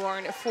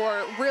Osborne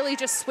for really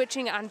just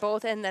switching on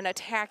both and then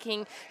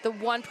attacking the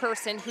one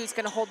person who's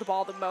going to hold the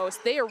ball the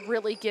most. They are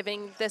really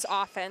giving this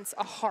offense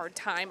a hard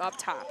time up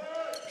top.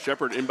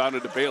 Shepard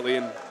inbounded to Bailey,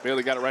 and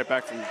Bailey got it right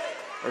back from,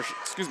 or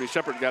excuse me,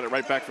 Shepard got it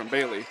right back from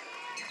Bailey.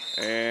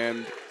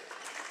 And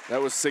that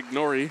was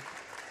Signori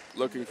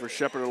looking for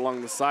Shepard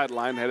along the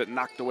sideline, had it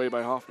knocked away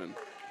by Hoffman.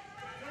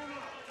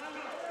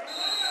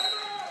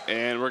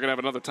 And we're going to have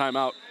another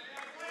timeout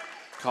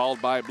called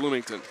by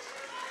Bloomington.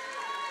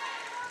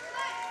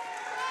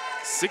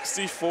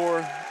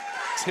 64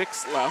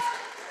 ticks left.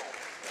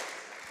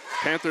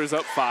 Panthers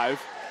up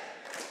 5.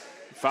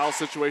 Foul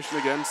situation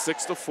again,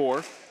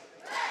 6-4.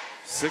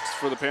 6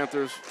 for the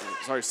Panthers,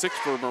 sorry, 6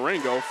 for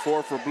Marengo,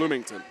 4 for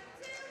Bloomington.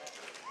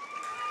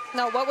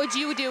 Now, what would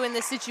you do in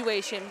this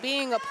situation?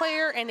 Being a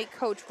player and a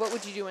coach, what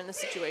would you do in this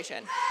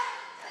situation?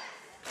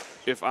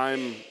 If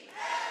I'm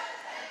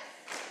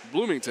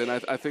Bloomington,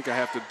 I think I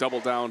have to double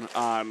down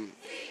on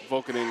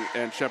Vokening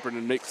and Shepard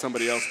and make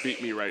somebody else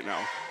beat me right now.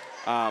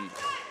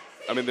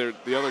 I mean,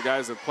 the other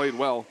guys have played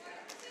well,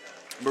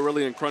 but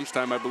really in crunch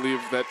time, I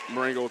believe that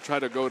Marengo will try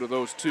to go to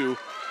those 2.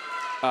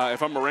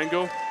 If I'm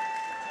Marengo,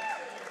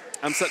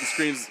 I'm setting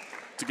screens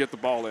to get the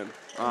ball in.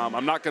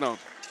 I'm not going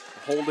to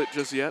hold it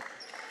just yet.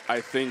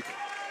 I think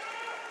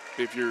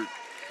if you're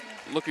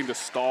looking to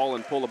stall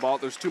and pull the ball,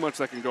 there's too much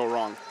that can go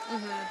wrong.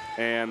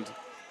 And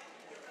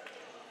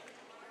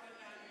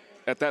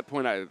at that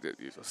point, a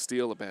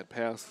steal, a bad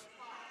pass,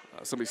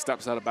 somebody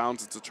steps out of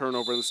bounds, it's a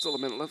turnover, there's still a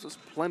minute left. There's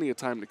plenty of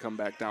time to come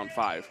back down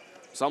 5.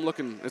 So I'm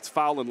looking, it's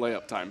foul and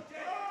layup time.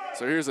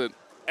 So here's an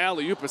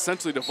alley-oop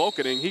essentially to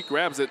Vokening. He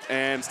grabs it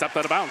and stepped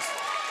out of bounds.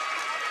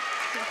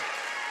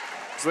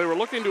 So they were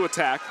looking to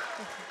attack.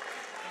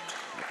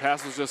 The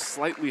pass was just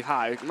slightly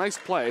high. Nice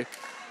play,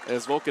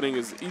 as Vokening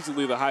is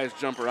easily the highest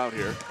jumper out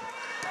here.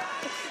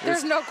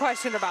 There's no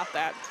question about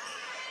that.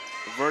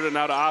 Verda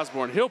now to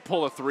Osborne. He'll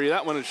pull a 3.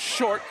 That one is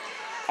short.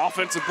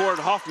 Offensive board,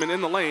 Hoffman in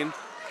the lane.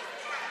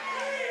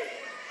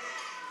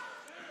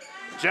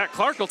 Jack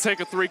Clark will take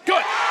a 3.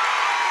 Good!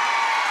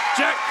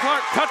 Jack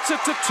Clark cuts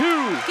it to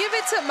 2. Give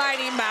it to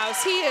Mighty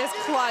Mouse. He is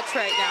clutch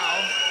right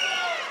now.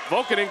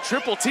 Vokening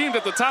triple teamed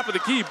at the top of the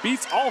key,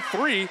 beats all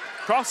 3,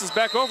 crosses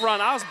back over on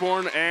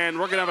Osborne, and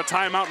we're gonna have a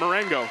timeout,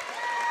 Marengo.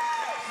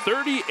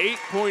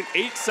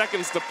 38.8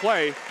 seconds to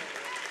play,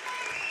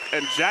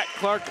 and Jack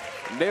Clark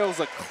nails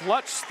a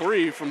clutch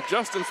 3 from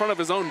just in front of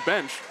his own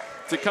bench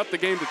to cut the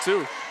game to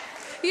 2.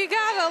 You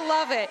gotta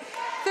love it.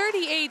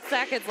 38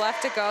 seconds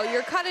left to go.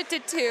 You're cut it to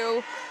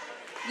 2.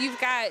 You've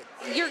got,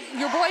 your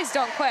boys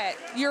don't quit.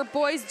 Your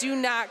boys do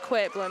not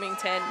quit,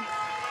 Bloomington.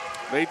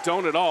 They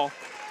don't at all.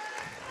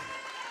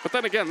 But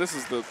then again, this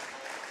is the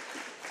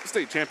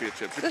state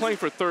championships. You're playing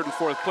for 3rd and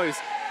 4th place.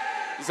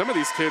 Some of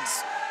these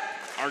kids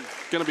are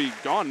going to be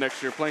gone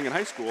next year playing in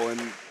high school,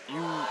 and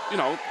you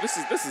know this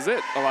is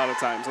it a lot of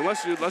times.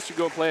 Unless you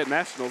go play at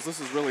nationals, this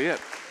is really it.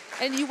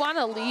 And you want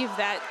to leave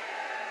that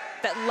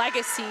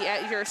legacy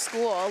at your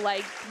school.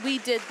 Like, we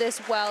did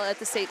this well at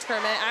the state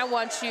tournament. I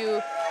want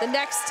you, the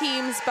next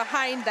teams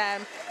behind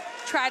them,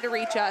 try to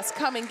reach us,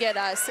 come and get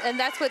us. And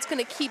that's what's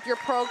going to keep your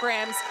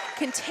programs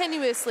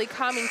continuously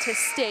coming to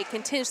state,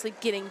 continuously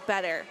getting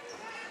better.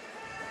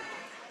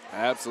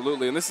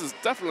 Absolutely, and this is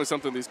definitely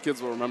something these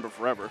kids will remember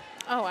forever.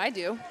 Oh, I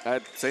do.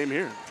 Same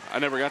here. I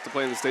never got to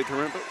play in the state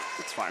tournament, but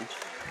it's fine.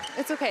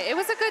 It's okay. It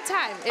was a good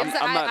time.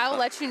 I'll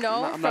let you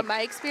know from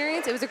my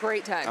experience, it was a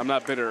great time. I'm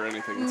not bitter or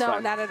anything. It's no,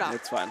 fine. Not at all.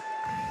 It's fine.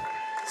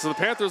 So the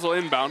Panthers will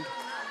inbound.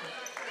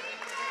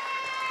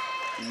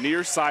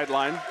 Near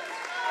sideline.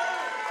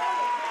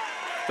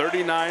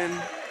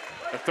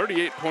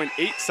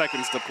 38.8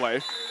 seconds to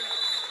play.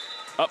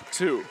 Up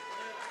 2.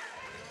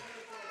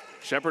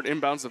 Shepard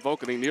inbounds to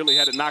Vokening. Nearly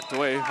had it knocked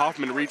away.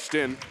 Hoffman reached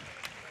in.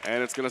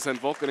 And it's going to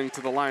send Vulcaning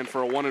to the line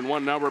for a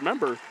 1-and-1. Now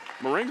remember,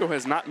 Marengo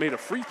has not made a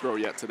free throw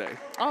yet today.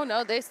 Oh,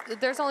 no,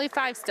 there's only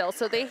 5 still,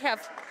 so they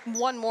have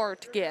 1 more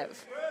to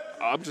give.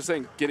 I'm just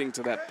saying getting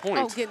to that point.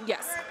 Oh,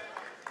 yes.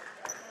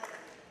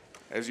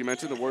 As you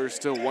mentioned, the Warriors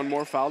still 1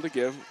 more foul to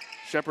give.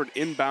 Shepard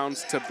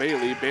inbounds to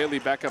Bailey. Bailey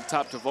back up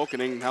top to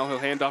Vulcaning. Now he'll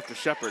hand off to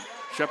Shepard.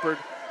 Shepard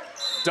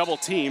double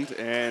teamed,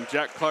 and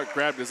Jack Clark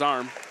grabbed his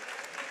arm.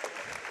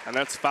 And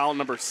that's foul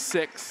number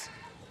 6.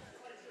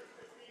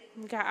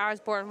 We got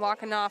Osborne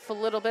walking off a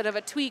little bit of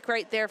a tweak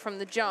right there from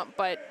the jump,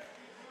 but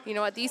you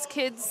know what? These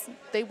kids,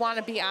 they want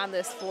to be on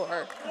this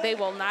floor. They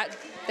will not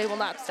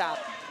stop.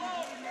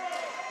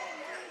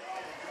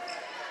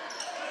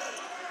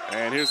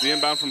 And here's the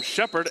inbound from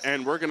Shepard,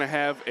 and we're going to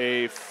have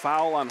a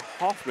foul on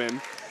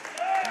Hoffman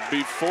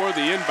before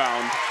the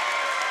inbound.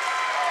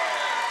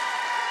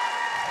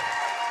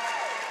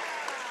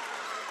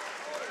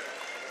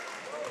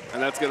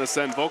 And that's going to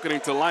send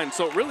Vulcaning to the line.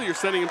 So really you're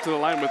sending him to the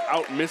line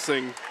without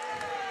missing,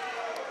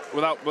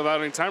 without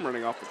any time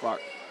running off the clock.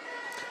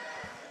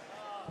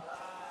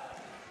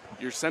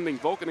 You're sending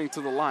Vulcaning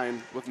to the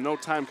line with no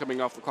time coming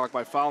off the clock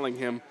by fouling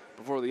him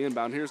before the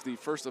inbound. Here's the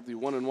first of the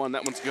 1-and-1.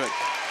 That one's good.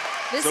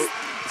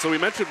 So we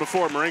mentioned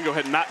before, Marengo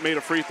had not made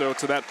a free throw.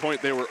 To that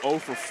point, they were 0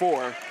 for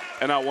 4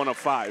 and now 1 of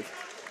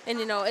 5. And,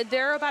 you know,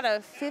 they're about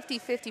a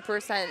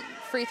 50%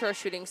 free throw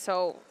shooting.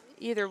 So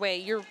either way,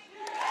 you're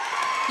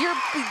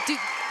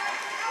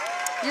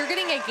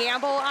getting a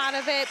gamble out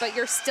of it, but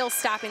you're still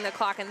stopping the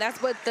clock. And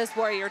that's what this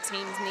Warrior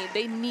teams need.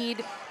 They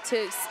need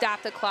to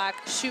stop the clock,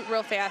 shoot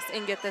real fast,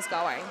 and get this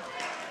going.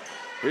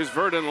 Here's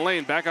Verd in the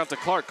lane, back out to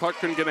Clark. Clark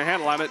couldn't get a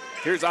handle on it.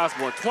 Here's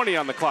Osborne, 20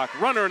 on the clock.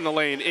 Runner in the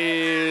lane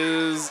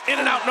is in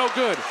and out, no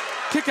good.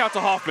 Kick out to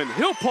Hoffman.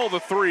 He'll pull the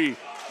 3,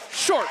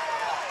 short.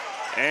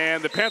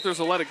 And the Panthers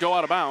will let it go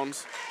out of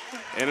bounds.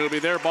 And it'll be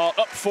their ball,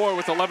 up 4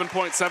 with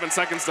 11.7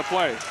 seconds to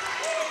play.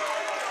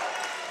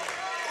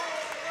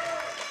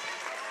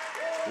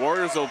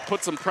 Warriors will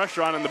put some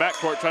pressure on in the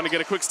backcourt, trying to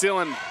get a quick steal,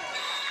 and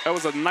that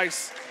was a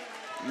nice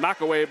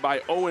knockaway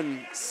by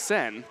Owen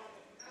Sen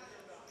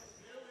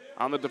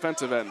on the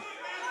defensive end.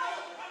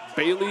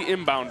 Bailey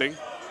inbounding.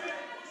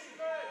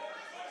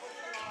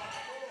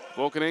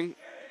 Vulcaning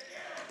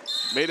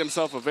made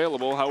himself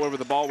available. However,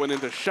 the ball went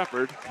into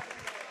Shepard.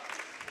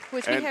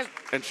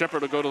 And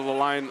Shepard will go to the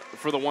line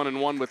for the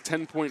 1-and-1 with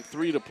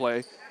 10.3 to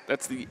play.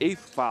 That's the 8th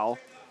foul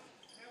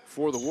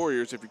for the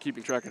Warriors if you're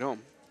keeping track at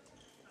home.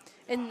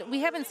 And we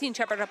haven't seen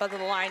Shepard up on the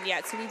line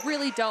yet, so we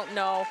really don't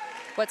know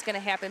what's going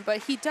to happen.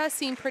 But he does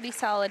seem pretty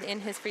solid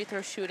in his free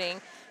throw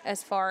shooting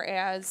as far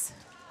as...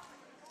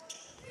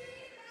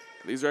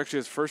 These are actually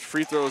his first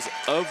free throws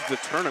of the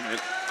tournament,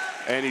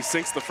 and he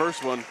sinks the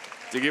first one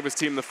to give his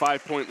team the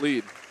 5-point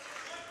lead.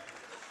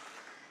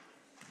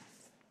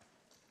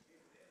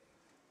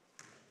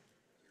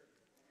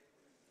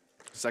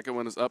 Second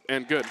one is up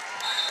and good.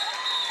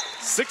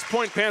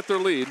 6-point Panther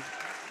lead,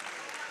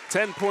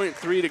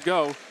 10.3 to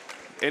go.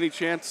 Any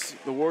chance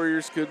the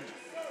Warriors could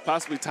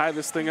possibly tie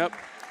this thing up?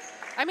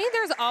 I mean,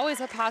 there's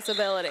always a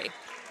possibility,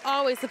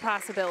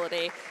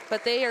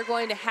 but they are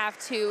going to have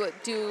to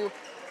do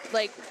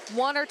like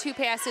 1 or 2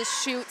 passes,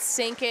 shoot,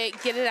 sink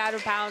it, get it out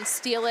of bounds,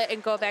 steal it,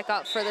 and go back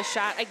up for the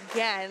shot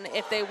again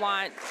if they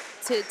want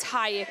to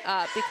tie it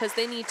up, because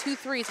they need 2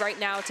 threes right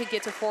now to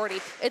get to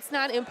 40. It's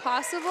not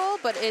impossible,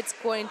 but it's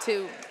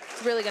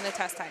really going to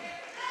test time.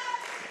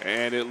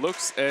 And it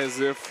looks as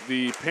if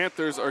the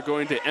Panthers are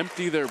going to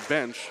empty their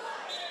bench.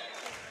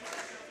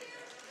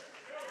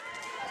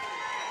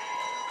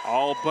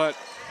 All but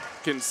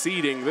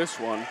conceding this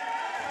one.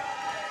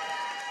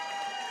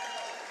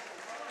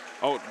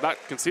 Oh, not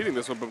conceding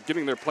this one, but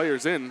getting their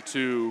players in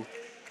to.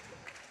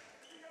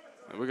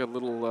 We got a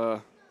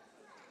little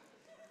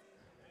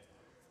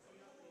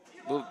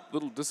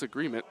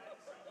disagreement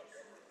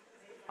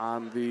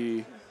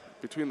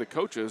between the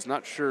coaches.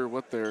 Not sure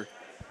what they're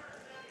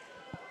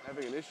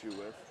having an issue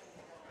with.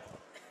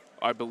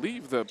 I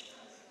believe the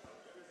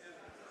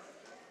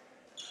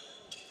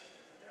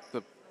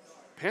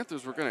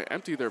Panthers were going to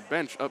empty their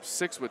bench up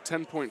 6 with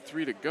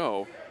 10.3 to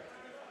go.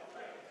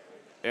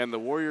 And the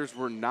Warriors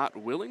were not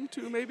willing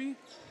to, maybe?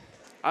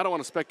 I don't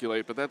want to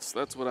speculate, but that's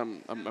what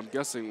I'm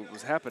guessing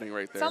was happening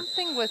right there.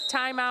 Something with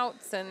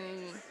timeouts and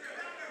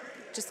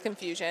just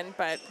confusion,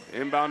 but.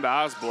 Inbound to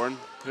Osborne.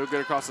 He'll get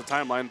across the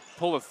timeline,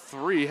 pull a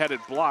 3, had it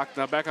blocked.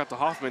 Now back out to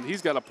Hoffman.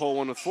 He's got to pull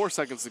one with 4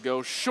 seconds to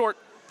go. Short,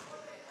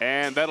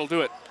 and that'll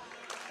do it.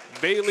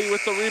 Bailey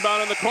with the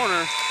rebound in the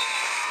corner.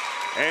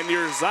 And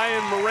your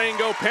Zion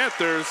Marengo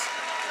Panthers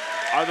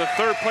are the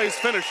 3rd place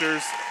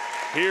finishers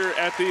here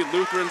at the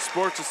Lutheran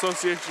Sports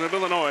Association of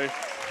Illinois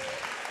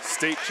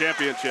State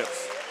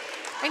Championships.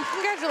 And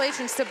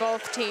congratulations to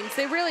both teams.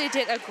 They really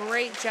did a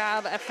great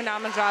job, a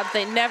phenomenal job.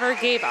 They never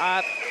gave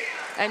up.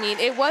 I mean,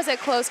 it was a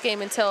close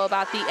game until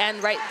about the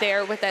end right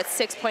there with that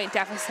 6-point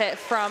deficit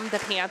from the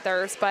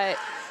Panthers. But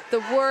the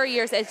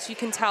Warriors, as you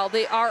can tell,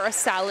 they are a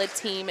solid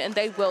team, and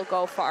they will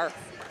go far.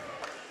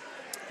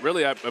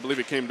 Really, I believe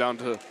it came down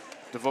to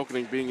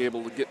Vulcaning being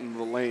able to get into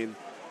the lane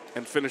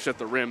and finish at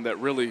the rim. That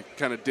really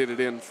kind of did it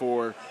in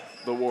for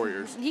the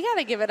Warriors. You got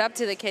to give it up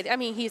to the kid. I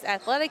mean, he's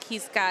athletic.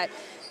 He's got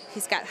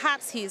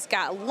hops. He's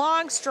got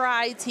long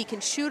strides. He can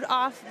shoot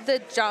off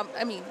the jump.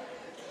 I mean,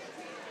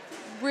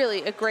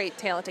 really a great,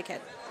 talented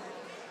kid.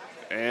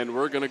 And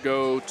we're going to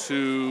go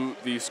to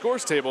the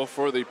scores table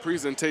for the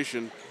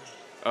presentation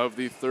of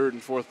the 3rd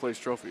and 4th place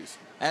trophies.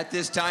 At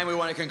this time, we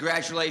want to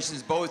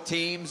congratulate both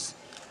teams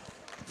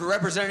for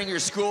representing your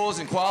schools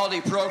in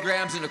quality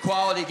programs in a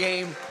quality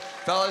game.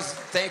 Fellas,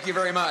 thank you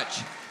very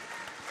much.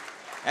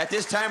 At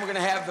this time, we're going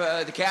to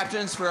have the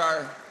captains for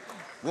our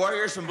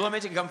Warriors from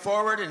Bloomington come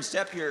forward and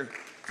step your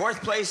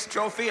 4th place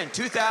trophy in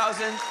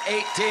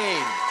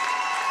 2018.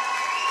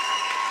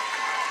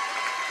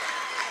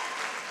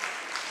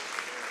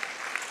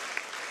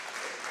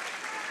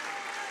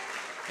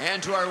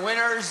 And to our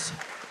winners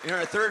in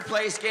our 3rd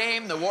place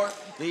game,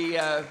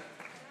 the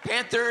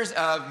Panthers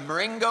of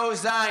Marengo,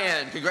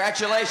 Zion.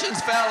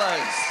 Congratulations,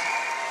 fellas.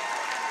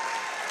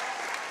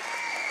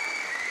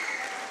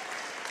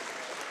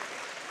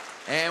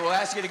 And we'll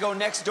ask you to go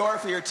next door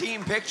for your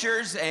team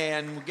pictures,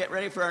 and we'll get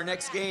ready for our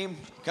next game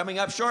coming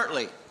up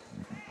shortly.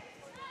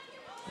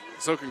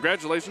 So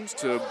congratulations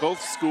to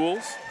both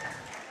schools.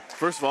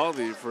 First of all,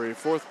 for a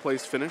 4th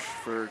place finish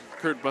for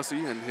Kurt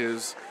Bussey and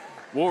his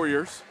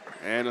Warriors,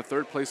 and a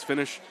 3rd place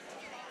finish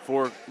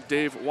for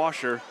Dave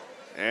Washer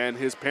and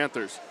his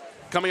Panthers.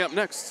 Coming up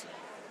next,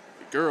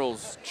 the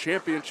girls'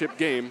 championship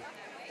game.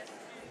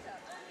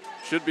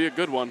 Should be a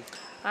good one.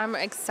 I'm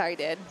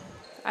excited.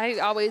 I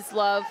always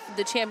love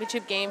the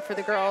championship game for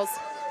the girls.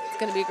 It's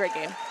going to be a great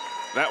game.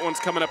 That one's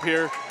coming up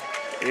here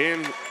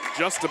in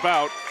just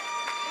about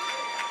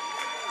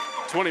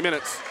 20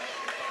 minutes.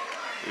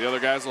 The other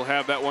guys will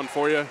have that one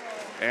for you,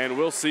 and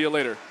we'll see you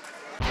later.